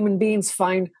 Human beings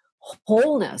find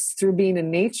wholeness through being in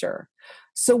nature.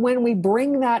 So when we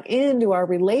bring that into our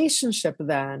relationship,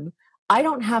 then I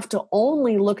don't have to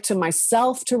only look to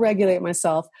myself to regulate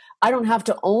myself. I don't have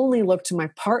to only look to my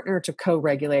partner to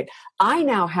co-regulate. I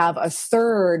now have a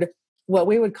third, what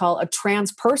we would call a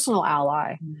transpersonal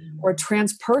ally or a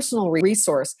transpersonal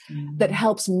resource that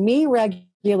helps me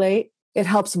regulate, it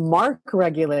helps Mark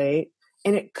regulate,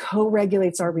 and it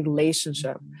co-regulates our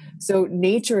relationship. So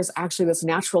nature is actually this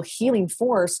natural healing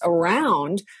force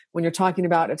around when you're talking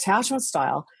about attachment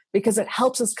style, because it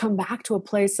helps us come back to a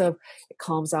place of, it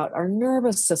calms out our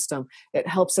nervous system. It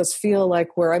helps us feel like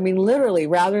literally,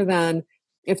 rather than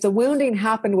if the wounding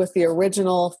happened with the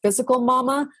original physical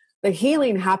mama, the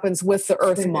healing happens with the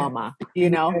earth mama,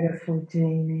 Beautiful,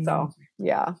 Jeannie. So,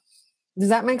 yeah. Does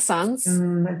that make sense?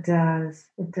 It does.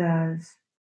 It does.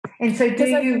 And so do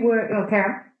you work,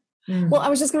 Karen? Well, I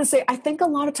was just going to say, I think a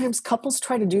lot of times couples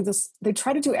try to do this. They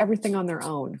try to do everything on their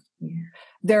own.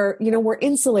 Yeah. We're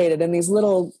insulated in these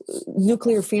little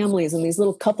nuclear families and these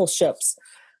little coupleships,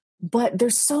 but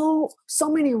there's so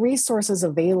many resources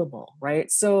available,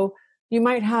 right? So you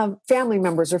might have family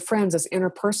members or friends as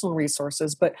interpersonal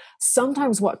resources, but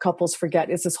sometimes what couples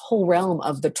forget is this whole realm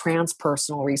of the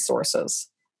transpersonal resources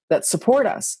that support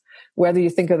us. Whether you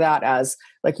think of that as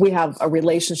like we have a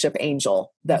relationship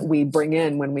angel that we bring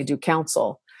in when we do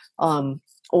counsel,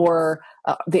 or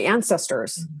the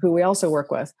ancestors who we also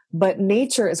work with. But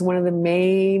nature is one of the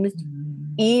main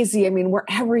easy,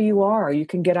 wherever you are, you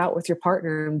can get out with your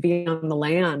partner and be on the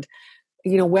land.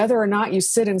 Whether or not you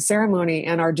sit in ceremony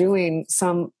and are doing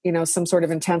some sort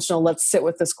of intentional, let's sit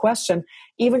with this question,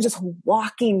 even just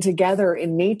walking together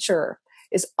in nature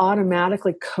is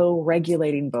automatically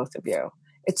co-regulating both of you.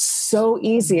 It's so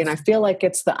easy. And I feel like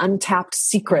it's the untapped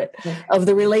secret of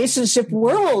the relationship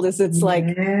world is it's like,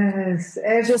 yes,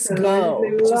 just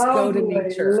go to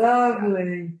nature.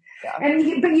 Lovely.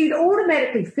 Yeah. But you'd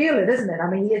automatically feel it, isn't it?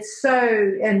 It's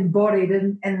so embodied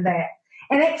in that.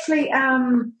 And actually,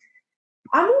 I'm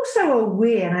also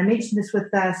aware, and I mentioned this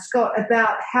with Scott,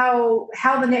 about how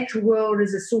the natural world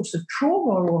is a source of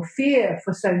trauma or fear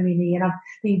for so many. And I've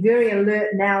been very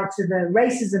alert now to the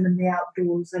racism in the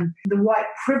outdoors and the white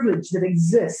privilege that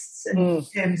exists in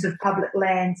terms of public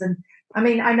lands. And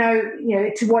I know,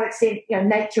 to what extent,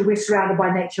 nature, we're surrounded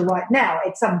by nature right now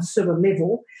at some sort of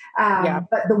level.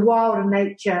 But the wild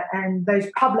nature and those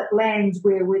public lands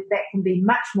where that can be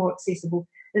much more accessible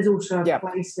is also a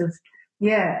place of,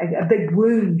 a big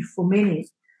wound for many.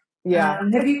 Yeah.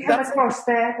 Have you come across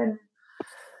that?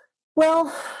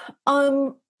 Well,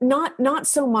 not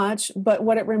so much, but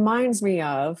what it reminds me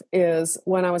of is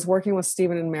when I was working with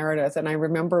Stephen and Meredith, and I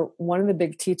remember one of the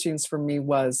big teachings for me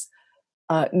was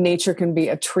nature can be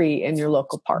a tree in your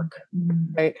local park,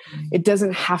 right? It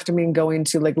doesn't have to mean going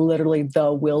to like literally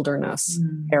the wilderness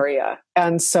area.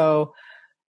 And so,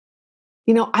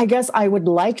 I guess I would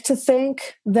like to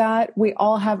think that we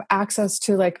all have access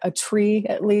to like a tree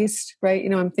at least, right?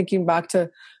 I'm thinking back to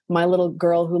my little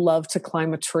girl who loved to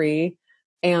climb a tree,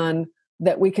 and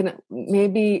that we can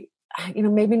maybe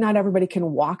not everybody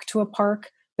can walk to a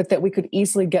park, but that we could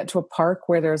easily get to a park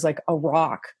where there's like a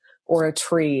rock or a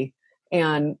tree.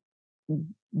 And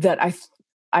that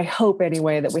I hope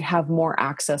anyway, that we have more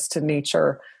access to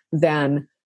nature than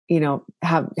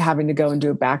having to go and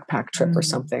do a backpack trip or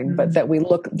something, but that we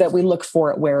look for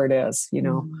it where it is,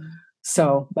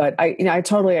 So, but I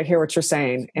totally hear what you're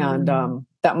saying. And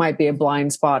that might be a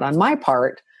blind spot on my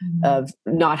part of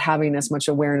not having as much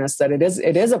awareness that it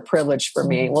is a privilege for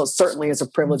me. Well, it certainly is a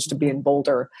privilege to be in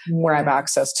Boulder where I have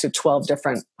access to 12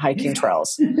 different hiking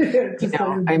trails.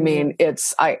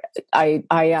 I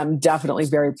am definitely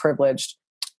very privileged.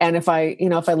 And if I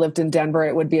lived in Denver,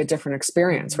 it would be a different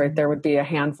experience, right? There would be a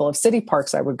handful of city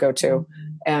parks I would go to,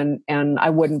 and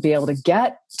I wouldn't be able to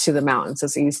get to the mountains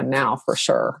as easy now, for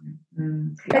sure.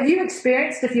 Have you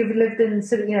experienced, if you've lived in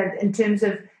sort of, in terms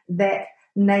of that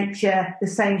nature, the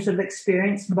same sort of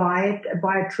experience by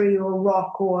a tree or a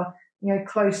rock or,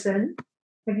 close in?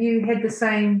 Have you had the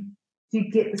same, do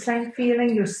you get the same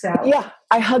feeling yourself? Yeah,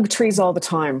 I hug trees all the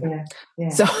time. Yeah.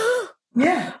 So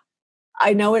yeah.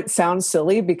 I know it sounds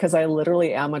silly because I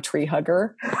literally am a tree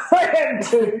hugger. I am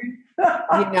too.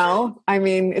 I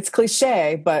mean, it's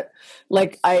cliche, but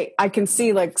like I can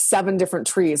see like 7 different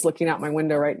trees looking out my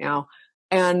window right now.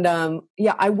 And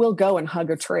I will go and hug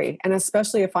a tree. And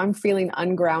especially if I'm feeling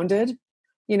ungrounded,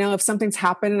 if something's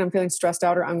happened and I'm feeling stressed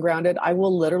out or ungrounded, I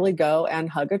will literally go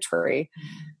and hug a tree.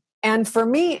 And for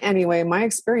me, anyway, my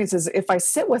experience is if I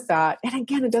sit with that, and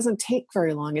again, it doesn't take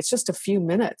very long. It's just a few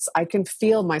minutes. I can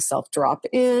feel myself drop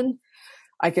in.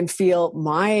 I can feel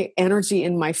my energy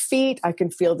in my feet. I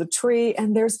can feel the tree.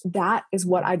 And that is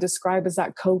what I describe as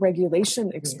that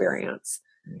co-regulation experience,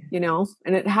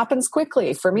 and it happens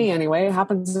quickly for me anyway. It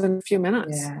happens in a few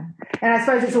minutes. Yeah. And I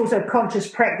suppose it's also a conscious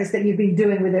practice that you've been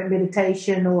doing with that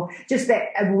meditation or just that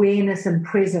awareness and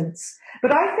presence.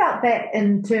 But I felt that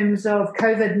in terms of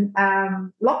COVID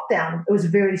lockdown, it was a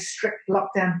very strict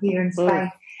lockdown here in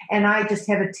Spain. And I just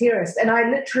have a terrace. And I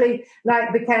literally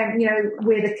became,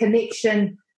 where the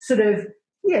connection sort of,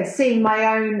 seeing my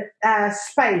own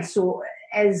space or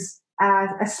as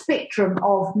a spectrum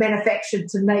of manufactured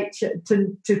to nature,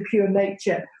 to pure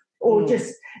nature, or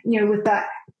just,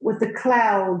 with the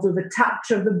clouds or the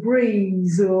touch of the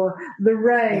breeze or the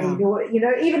rain or,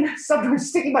 even sometimes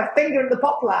sticking my finger in the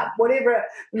pot plant, whatever,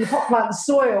 in the pot plant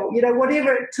soil,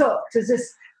 whatever it took to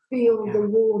just feel the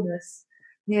rawness.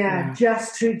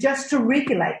 Just to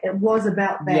regulate. It was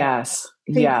about that. Yes.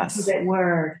 Thank you for that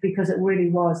word, because it really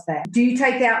was that. Do you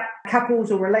take out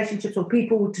couples or relationships or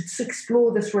people to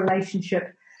explore this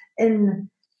relationship in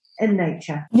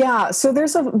nature? Yeah. So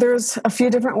there's a few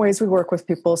different ways we work with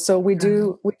people. So we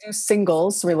do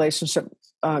singles relationship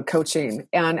coaching,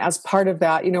 and as part of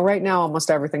that, right now almost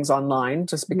everything's online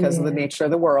just because of the nature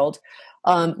of the world.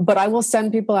 But I will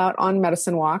send people out on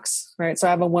medicine walks, right? So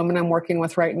I have a woman I'm working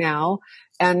with right now,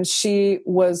 and she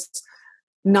was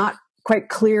not quite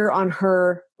clear on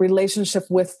her relationship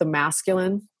with the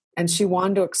masculine. And she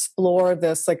wanted to explore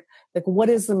this, like what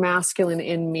is the masculine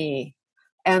in me?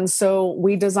 And so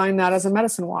we designed that as a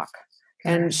medicine walk.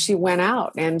 And she went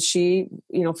out and she,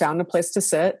 found a place to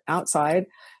sit outside,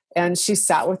 and she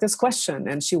sat with this question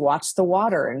and she watched the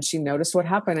water and she noticed what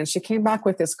happened, and she came back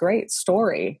with this great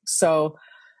story. So,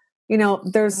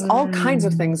 there's all kinds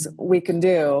of things we can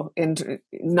do in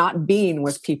not being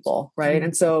with people, right?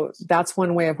 And so that's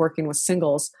one way of working with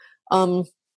singles.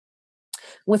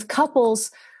 With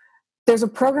couples, there's a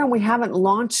program we haven't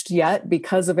launched yet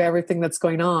because of everything that's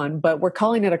going on, but we're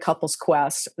calling it a Couples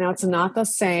Quest. Now, it's not the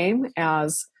same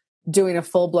as doing a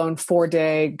full-blown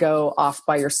 4-day go off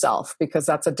by yourself, because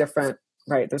that's a different,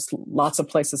 right? There's lots of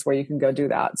places where you can go do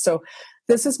that. So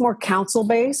this is more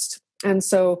counsel-based. And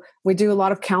so we do a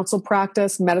lot of counsel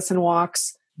practice, medicine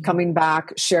walks, coming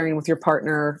back, sharing with your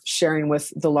partner, sharing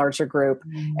with the larger group.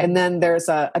 And then there's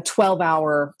a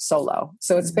 12-hour solo.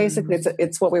 So it's basically,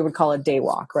 it's what we would call a day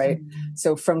walk, right?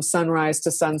 So from sunrise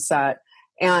to sunset,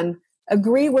 and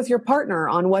agree with your partner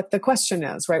on what the question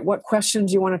is, right? What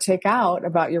questions you want to take out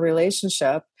about your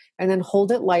relationship, and then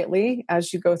hold it lightly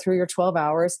as you go through your 12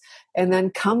 hours, and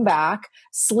then come back,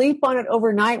 sleep on it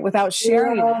overnight without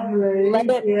sharing it. Let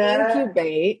it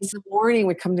incubate. In the morning,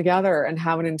 we come together and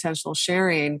have an intentional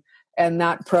sharing. And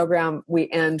that program, we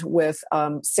end with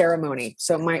ceremony.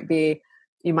 So it might be,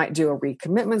 you might do a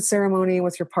recommitment ceremony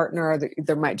with your partner.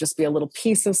 There might just be a little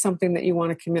piece of something that you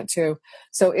want to commit to.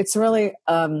 So it's really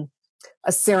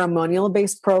a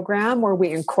ceremonial-based program where we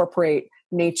incorporate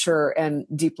nature and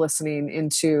deep listening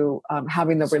into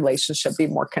having the relationship be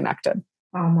more connected.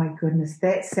 Oh my goodness,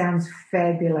 that sounds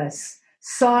fabulous.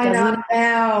 Sign up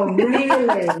now, really.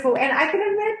 And I can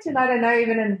imagine, I don't know,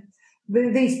 even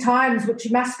in these times,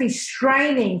 which must be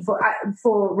straining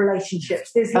for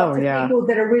relationships. There's lots of people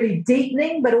that are really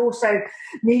deepening, but also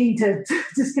needing to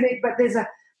disconnect. But I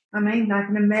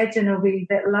can imagine it'll be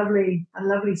a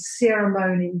lovely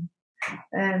ceremony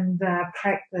and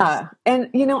practice.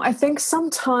 And I think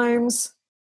sometimes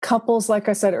couples, like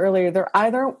I said earlier,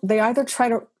 they either try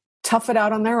to tough it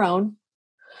out on their own,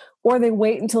 or they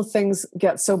wait until things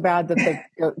get so bad that they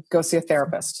go see a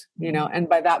therapist, and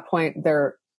by that point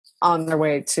they're on their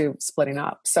way to splitting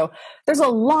up. So there's a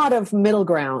lot of middle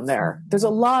ground there. There's a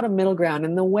lot of middle ground.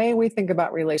 And the way we think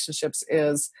about relationships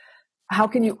is how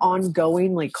can you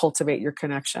ongoingly cultivate your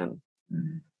connection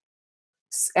Mm.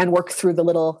 and work through the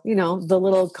little, the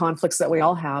little conflicts that we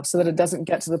all have, so that it doesn't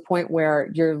get to the point where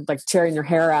you're like tearing your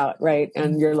hair out, right?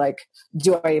 And you're like,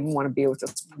 do I even want to be with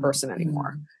this person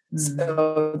anymore?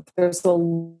 So there's a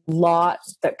lot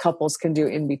that couples can do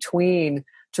in between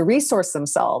to resource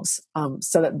themselves,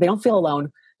 so that they don't feel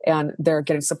alone and they're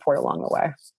getting support along the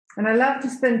way. And I love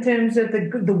just in terms of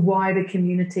the wider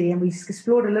community, and we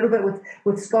explored a little bit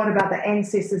with Scott about the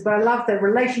ancestors, but I love the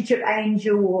relationship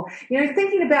angel, or,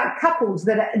 thinking about couples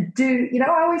that do,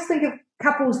 I always think of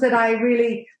couples that I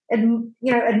really,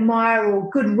 admire, or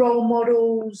good role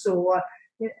models, or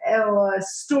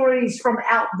stories from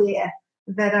out there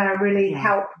that really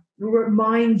help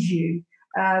remind you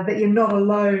that you're not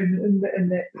alone in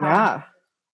that path. Yeah,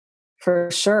 for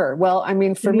sure. Well, I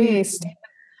mean, for me,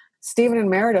 Stephen and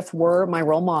Meredith were my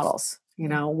role models.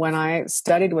 When I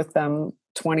studied with them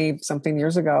 20 something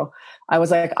years ago, I was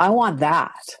like, I want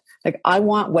that. Like, I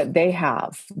want what they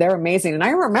have. They're amazing. And I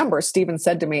remember Stephen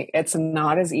said to me, it's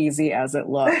not as easy as it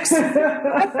looks. And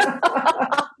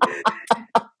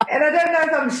I don't know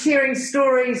if I'm sharing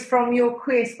stories from your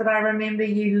quest, but I remember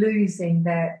you losing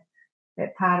that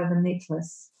part of the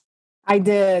necklace. I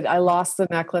did. I lost the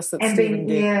necklace that Stephen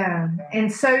gave. Yeah,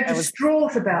 and so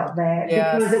distraught about that,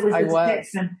 because it was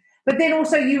attachment. But then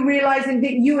also you realizing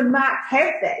that you and Mark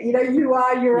have that. You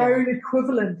are your own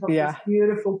equivalent of this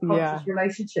beautiful conscious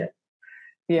relationship.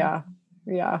 Yeah.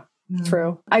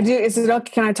 True. I do. Is it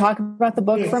okay? Can I talk about the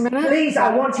book for a minute? Please,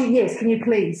 I want you. Yes. Can you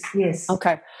please? Yes.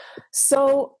 Okay.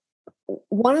 So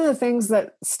one of the things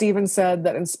that Stephen said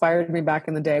that inspired me back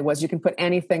in the day was, you can put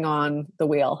anything on the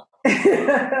wheel.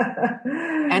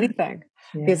 Anything.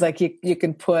 Yeah. He's like, you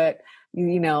can put,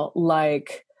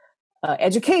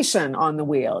 education on the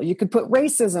wheel. You could put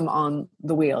racism on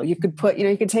the wheel. You could put,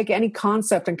 you could take any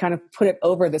concept and kind of put it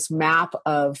over this map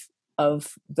of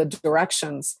the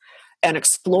directions and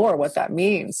explore what that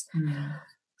means. Mm.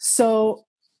 So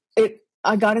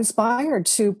I got inspired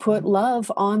to put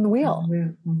love on the wheel.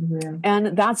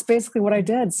 And that's basically what I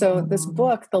did. So this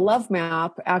book, The Love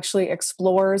Map, actually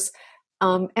explores,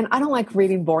 and I don't like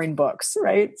reading boring books,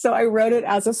 right? So I wrote it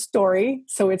as a story.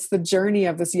 So it's the journey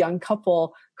of this young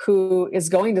couple who is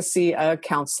going to see a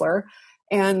counselor,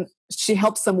 and she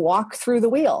helps them walk through the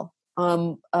wheel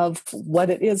of what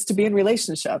it is to be in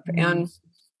relationship. And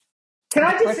can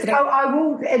I just, I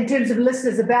will, in terms of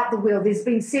listeners about the wheel, there's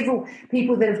been several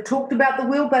people that have talked about the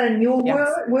wheel, but in your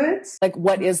words? Like,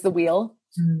 what is the wheel?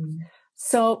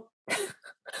 So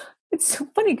it's so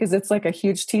funny because it's like a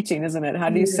huge teaching, isn't it? How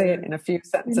do you say it in a few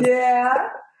sentences? Yeah.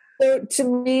 So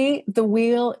to me, the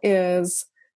wheel is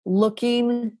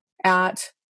looking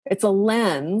at, it's a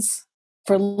lens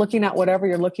for looking at whatever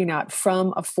you're looking at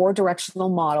from a 4-directional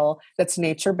model that's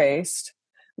nature-based,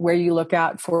 where you look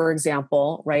at, for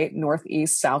example, right, north,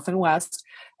 east, south, and west,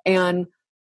 and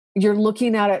you're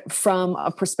looking at it from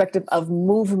a perspective of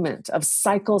movement, of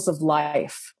cycles of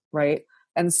life, right?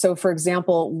 And so, for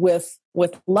example, with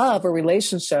love or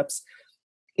relationships,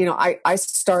 I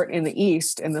start in the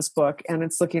east in this book, and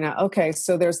it's looking at, okay,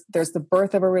 so there's the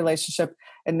birth of a relationship,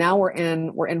 and now we're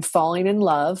in falling in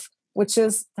love,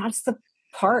 that's the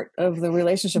part of the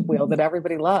relationship wheel that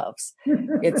everybody loves.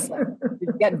 It's like,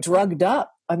 you get drugged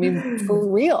up. I mean, for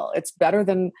real, it's better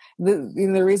than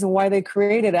the reason why they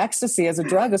created ecstasy as a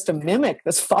drug is to mimic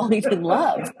this falling in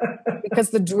love,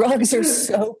 because the drugs are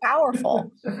so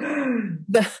powerful.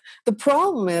 The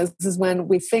problem is when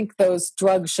we think those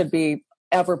drugs should be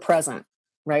ever present,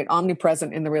 right?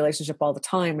 Omnipresent in the relationship all the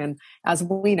time. And as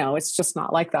we know, it's just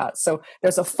not like that. So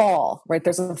there's a fall, right?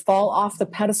 There's a fall off the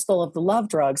pedestal of the love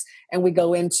drugs, and we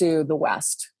go into the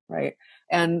West, right?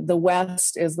 And the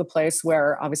West is the place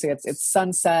where obviously it's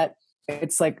sunset.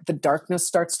 It's like the darkness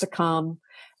starts to come,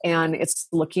 and it's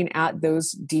looking at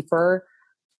those deeper,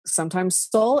 sometimes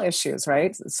soul issues,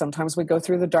 right? Sometimes we go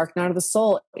through the dark night of the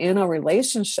soul in a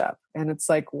relationship, and it's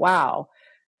like, wow,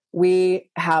 we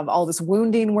have all this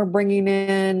wounding we're bringing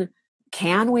in.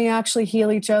 Can we actually heal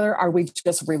each other? Are we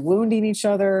just rewounding each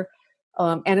other?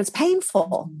 And it's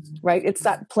painful, right? It's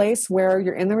that place where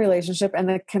you're in the relationship and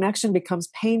the connection becomes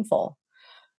painful.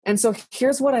 And so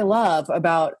here's what I love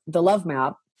about the Love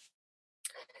Map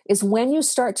is when you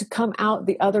start to come out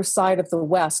the other side of the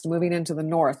West, moving into the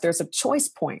North, there's a choice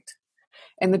point.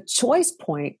 And the choice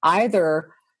point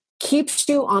either keeps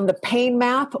you on the pain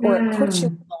map or it puts you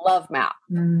on the love map.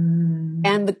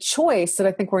 And the choice that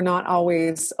I think we're not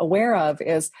always aware of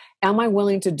is, am I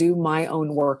willing to do my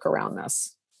own work around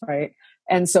this, right?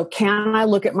 And so can I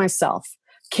look at myself?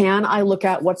 Can I look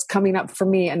at what's coming up for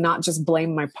me and not just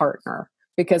blame my partner?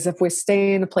 because if we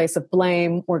stay in a place of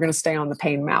blame, we're going to stay on the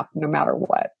pain map no matter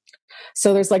what.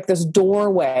 So there's like this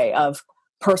doorway of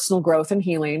personal growth and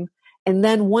healing. And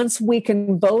then once we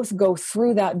can both go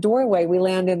through that doorway, we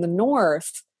land in the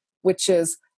north, which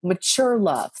is mature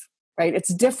love, right?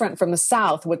 It's different from the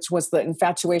south, which was the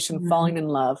infatuation, falling in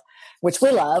love, which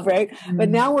we love, right? But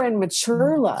now we're in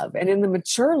mature love. And in the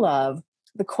mature love,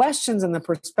 the questions and the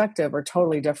perspective are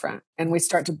totally different. And we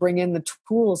start to bring in the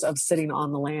tools of sitting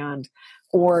on the land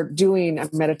or doing a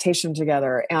meditation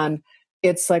together. And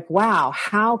it's like, wow,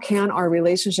 how can our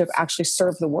relationship actually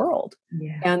serve the world?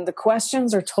 Yeah. And the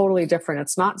questions are totally different.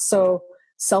 It's not so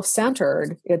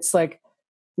self-centered. It's like,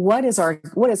 what is our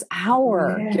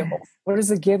giveaway? What is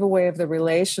the giveaway of the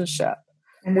relationship?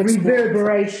 And the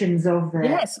reverberations of that.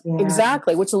 Yes,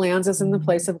 exactly. Which lands us in the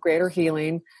place of greater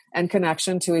healing and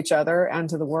connection to each other and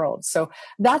to the world. So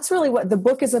that's really what the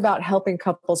book is about, helping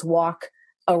couples walk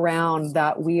around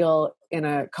that wheel in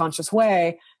a conscious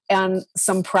way, and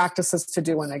some practices to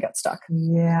do when they get stuck.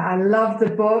 Yeah, I love the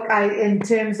book. I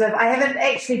haven't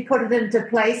actually put it into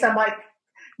place. I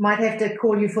might have to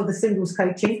call you for the singles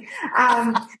coaching.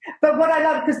 But what I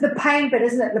love, because the pain bit,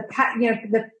 isn't it?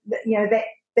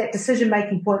 That decision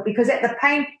making point, because at the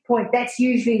pain point, that's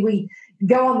usually we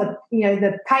go on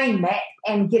the pain map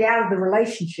and get out of the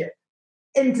relationship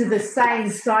into the same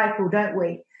cycle, don't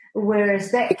we?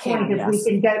 Whereas that point, if we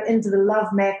can go into the love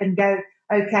map and go,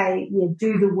 okay,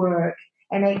 do the work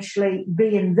and actually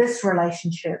be in this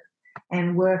relationship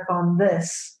and work on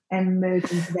this and merge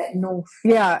into that north.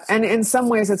 Yeah. And in some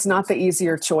ways it's not the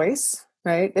easier choice,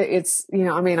 right? It's,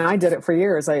 I did it for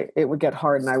years. It would get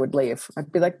hard and I would leave.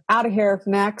 I'd be like, out of here,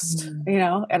 next,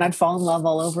 and I'd fall in love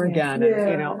all over again. Yeah.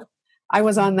 And, I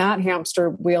was on that hamster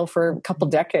wheel for a couple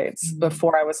decades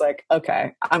before I was like,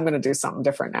 okay, I'm going to do something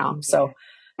different now. So,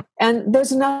 and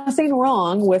there's nothing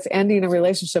wrong with ending a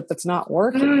relationship that's not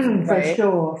working. Right?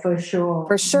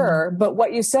 For sure. But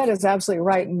what you said is absolutely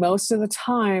right. Most of the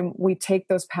time we take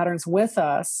those patterns with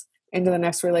us into the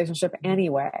next relationship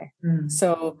anyway.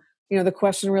 So, the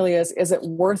question really is it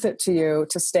worth it to you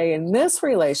to stay in this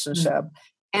relationship?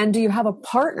 And do you have a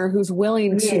partner who's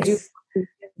willing to do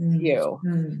you?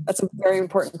 That's a very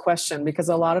important question, because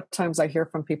a lot of times I hear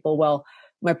from people, well,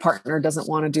 my partner doesn't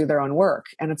want to do their own work.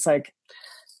 And it's like,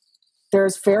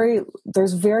 there's very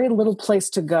little place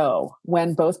to go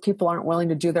when both people aren't willing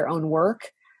to do their own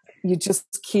work. You just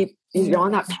keep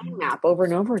on that pain map over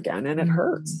and over again, and it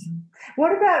hurts.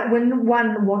 What about when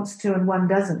one wants to and one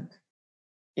doesn't?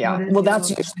 Yeah, well, that's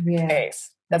usually the case.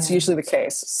 That's usually the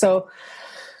case. So,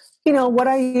 what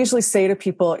I usually say to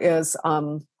people is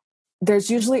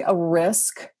there's usually a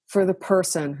risk for the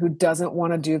person who doesn't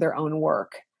want to do their own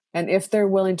work. And if they're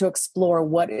willing to explore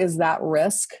what is that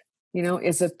risk,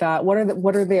 is it that, what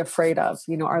are they afraid of?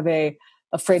 Are they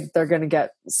afraid that they're going to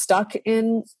get stuck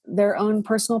in their own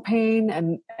personal pain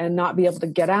and not be able to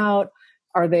get out?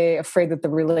 Are they afraid that the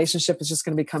relationship is just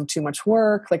going to become too much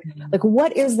work? Like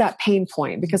what is that pain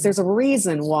point? Because there's a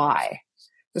reason why.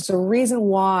 There's a reason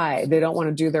why they don't want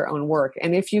to do their own work.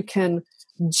 And if you can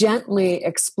gently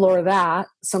explore that,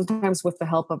 sometimes with the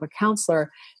help of a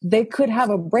counselor, they could have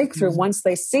a breakthrough once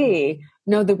they see,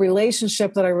 the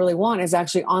relationship that I really want is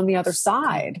actually on the other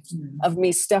side of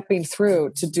me stepping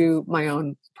through to do my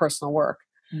own personal work.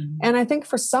 And I think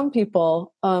for some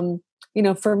people,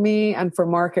 for me and for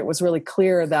Mark, it was really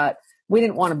clear that we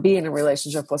didn't want to be in a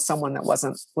relationship with someone that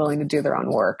wasn't willing to do their own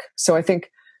work. So I think,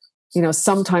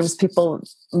 sometimes people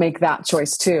make that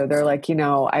choice too. They're like,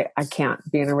 I can't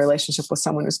be in a relationship with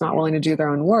someone who's not willing to do their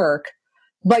own work.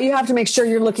 But you have to make sure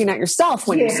you're looking at yourself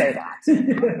when you say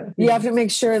that. You have to make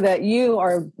sure that you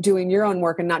are doing your own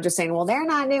work and not just saying, well, they're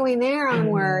not doing their own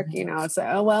work. It's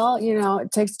like, oh, well,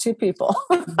 it takes two people.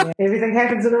 Everything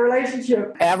happens in a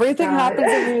relationship. Everything happens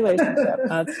in a relationship.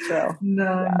 That's true.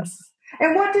 Nice. Yes.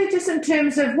 And what do you think in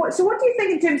terms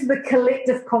of the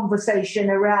collective conversation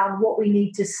around what we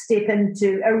need to step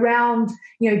into around,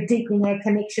 deepening our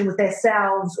connection with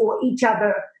ourselves or each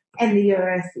other and the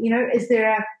earth? Is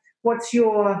there what's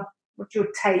your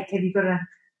take? Have you got a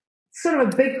sort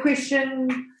of a big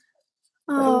question?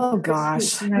 Oh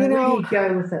gosh. Where do you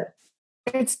go with it?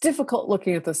 It's difficult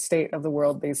looking at the state of the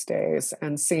world these days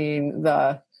and seeing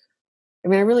I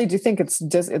really do think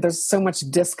there's so much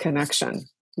disconnection,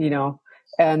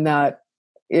 and that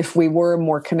if we were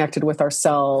more connected with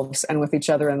ourselves and with each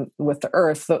other and with the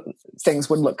earth, things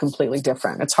would look completely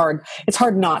different. It's hard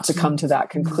not to come to that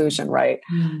conclusion, right?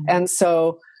 And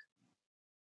so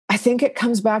I think it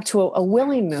comes back to a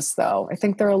willingness, though. I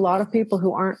think there are a lot of people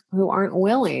who aren't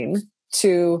willing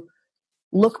to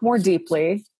look more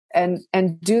deeply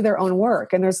and do their own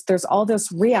work. And there's all this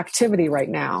reactivity right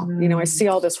now. I see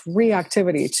all this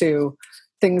reactivity to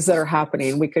things that are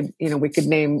happening. We could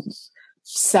name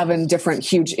 7 different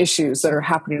huge issues that are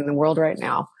happening in the world right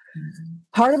now.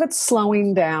 Part of it's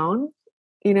slowing down.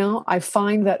 I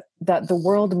find that the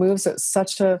world moves at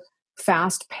such a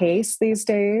fast pace these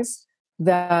days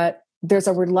that there's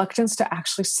a reluctance to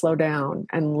actually slow down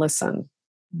and listen.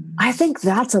 I think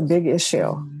that's a big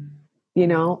issue.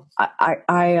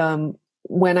 I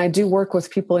when I do work with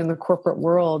people in the corporate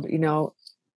world,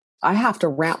 I have to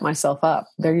ramp myself up.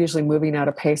 They're usually moving at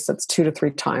a pace that's 2 to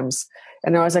 3 times.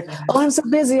 And they're always like, oh, I'm so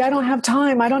busy. I don't have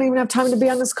time. I don't even have time to be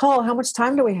on this call. How much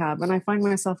time do we have? And I find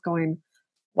myself going,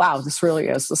 wow, this really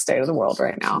is the state of the world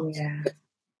right now. Yeah.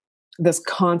 This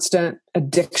constant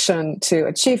addiction to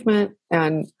achievement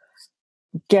and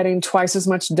getting twice as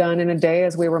much done in a day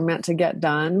as we were meant to get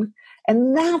done.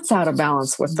 And that's out of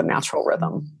balance with the natural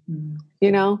rhythm.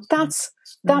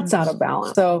 That's out of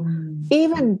balance. So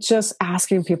even just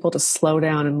asking people to slow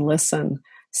down and listen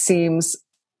seems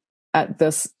at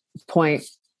this point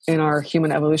in our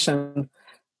human evolution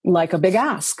like a big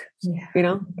ask.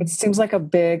 It seems like a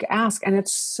big ask, and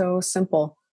it's so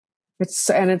simple.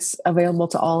 It's available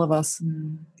to all of us.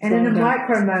 And in a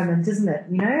micro moment, isn't it?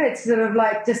 It's sort of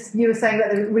like, just you were saying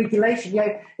about the regulation.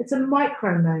 It's a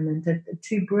micro moment,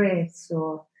 2 breaths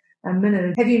or a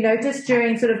minute. Have you noticed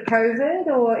during sort of COVID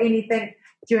or anything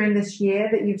during this year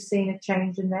that you've seen a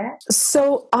change in that?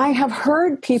 So I have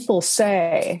heard people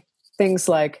say things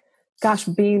like, gosh,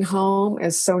 being home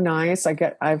is so nice.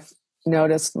 I've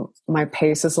noticed my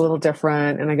pace is a little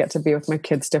different and I get to be with my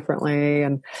kids differently.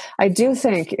 And I do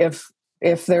think if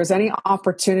there's any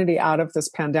opportunity out of this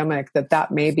pandemic,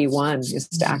 that may be one, is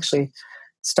to actually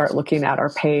start looking at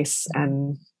our pace.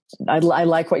 And I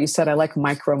like what you said. I like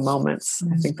micro moments.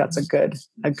 I think that's a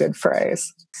good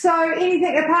phrase. So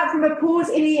anything apart from a pause,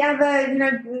 any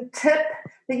other, tip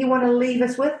that you want to leave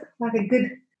us with, like a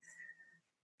good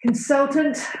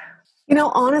consultant?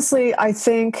 Honestly, I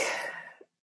think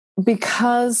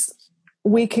because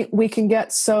we can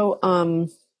get so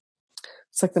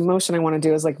it's like the motion I want to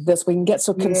do is like this. We can get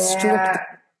so constricted,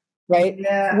 right?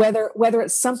 Yeah. Whether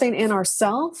it's something in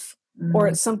ourself or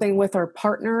it's something with our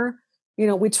partner,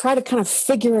 we try to kind of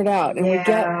figure it out, and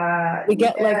we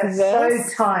get like this. So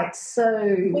tight.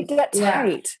 We get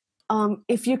tight.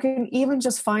 If you can even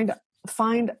just find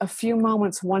a few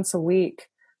moments once a week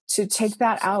to take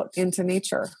that out into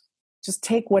nature. Just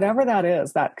take whatever that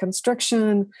is, that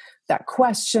constriction, that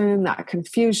question, that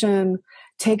confusion,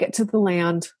 take it to the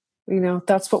land.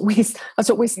 That's what we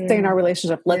say in our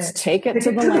relationship. Let's take it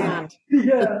to the land.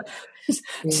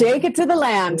 Take it to the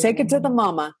land, take it to the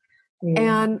mama.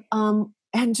 And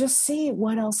just see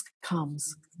what else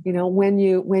comes. When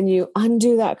you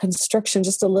undo that constriction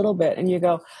just a little bit and you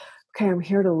go, okay, I'm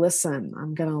here to listen.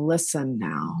 I'm going to listen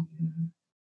now.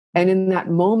 And in that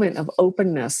moment of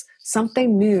openness,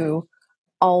 something new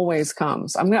always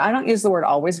comes. I don't use the word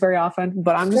always very often,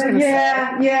 but I'm just going to say.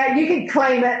 Yeah, you can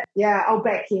claim it. Yeah, I'll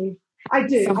back you. I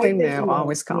do. Something new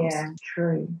always comes. Yeah,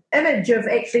 true. Image of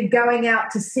actually going out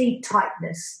to see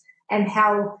tightness and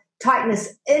how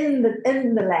tightness in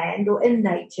the land or in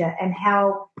nature, and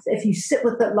how if you sit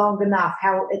with it long enough,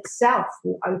 how itself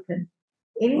will open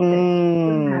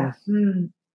anything.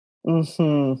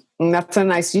 That's so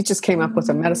nice. You just came up with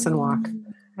a medicine walk.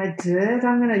 I did.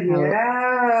 I'm going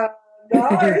to,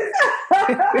 Because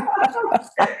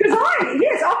I've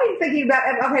been thinking about,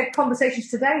 I've had conversations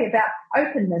today about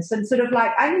openness and sort of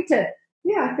like, I feel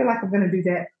like I'm going to do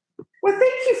that. Well,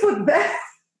 thank you for that.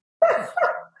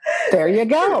 There you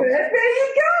go.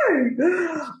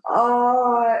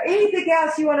 Anything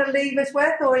else you want to leave us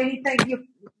with, or anything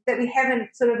that we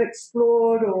haven't sort of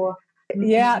explored or?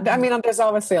 Yeah, there's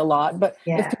obviously a lot, but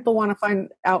if people want to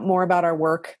find out more about our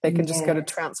work, they can just go to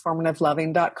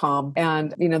transformativeloving.com.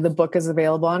 And, the book is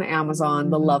available on Amazon,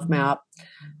 The Love Map.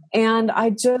 And I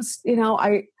just,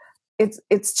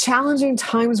 it's challenging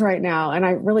times right now. And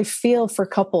I really feel for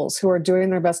couples who are doing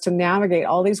their best to navigate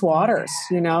all these waters.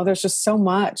 There's just so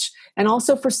much. And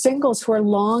also for singles who are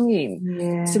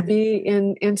longing to be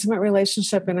in intimate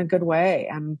relationship in a good way.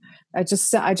 And I just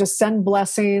send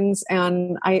blessings,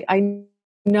 and I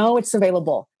know it's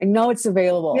available.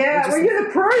 Yeah, well, you're the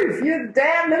proof. You're the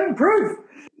damn living proof.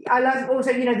 I love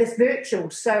also, this virtual.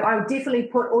 So I'll definitely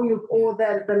put all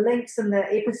the links in the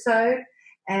episode,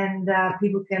 and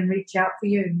people can reach out for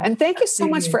you. And thank you so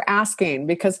much for asking,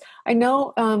 because I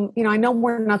know, I know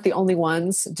we're not the only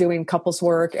ones doing couples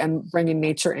work and bringing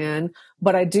nature in,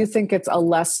 but I do think it's a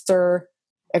lesser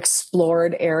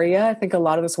explored area. I think a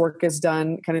lot of this work is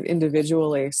done kind of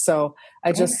individually. So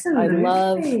I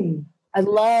love I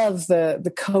love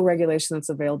the co-regulation that's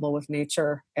available with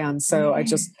nature. And so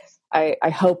I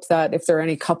hope that if there are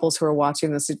any couples who are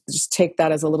watching this, just take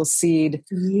that as a little seed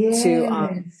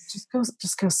to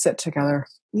just go sit together.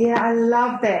 Yeah, I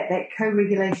love that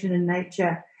co-regulation in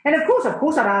nature. And of course,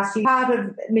 I'd ask you, part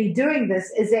of me doing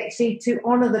this is actually to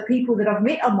honor the people that I've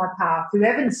met on my path who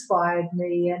have inspired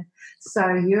me. And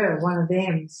so you're one of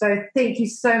them. So thank you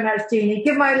so much, Jeannie.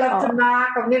 Give my love to Mark.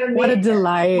 I've never met. What a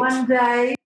delight. One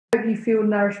day. I hope you feel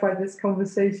nourished by this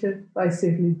conversation. I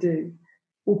certainly do.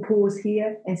 We'll pause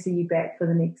here and see you back for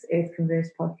the next Earth Converse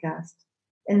podcast.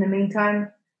 In the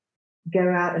meantime, go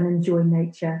out and enjoy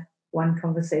nature, one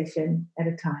conversation at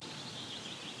a time.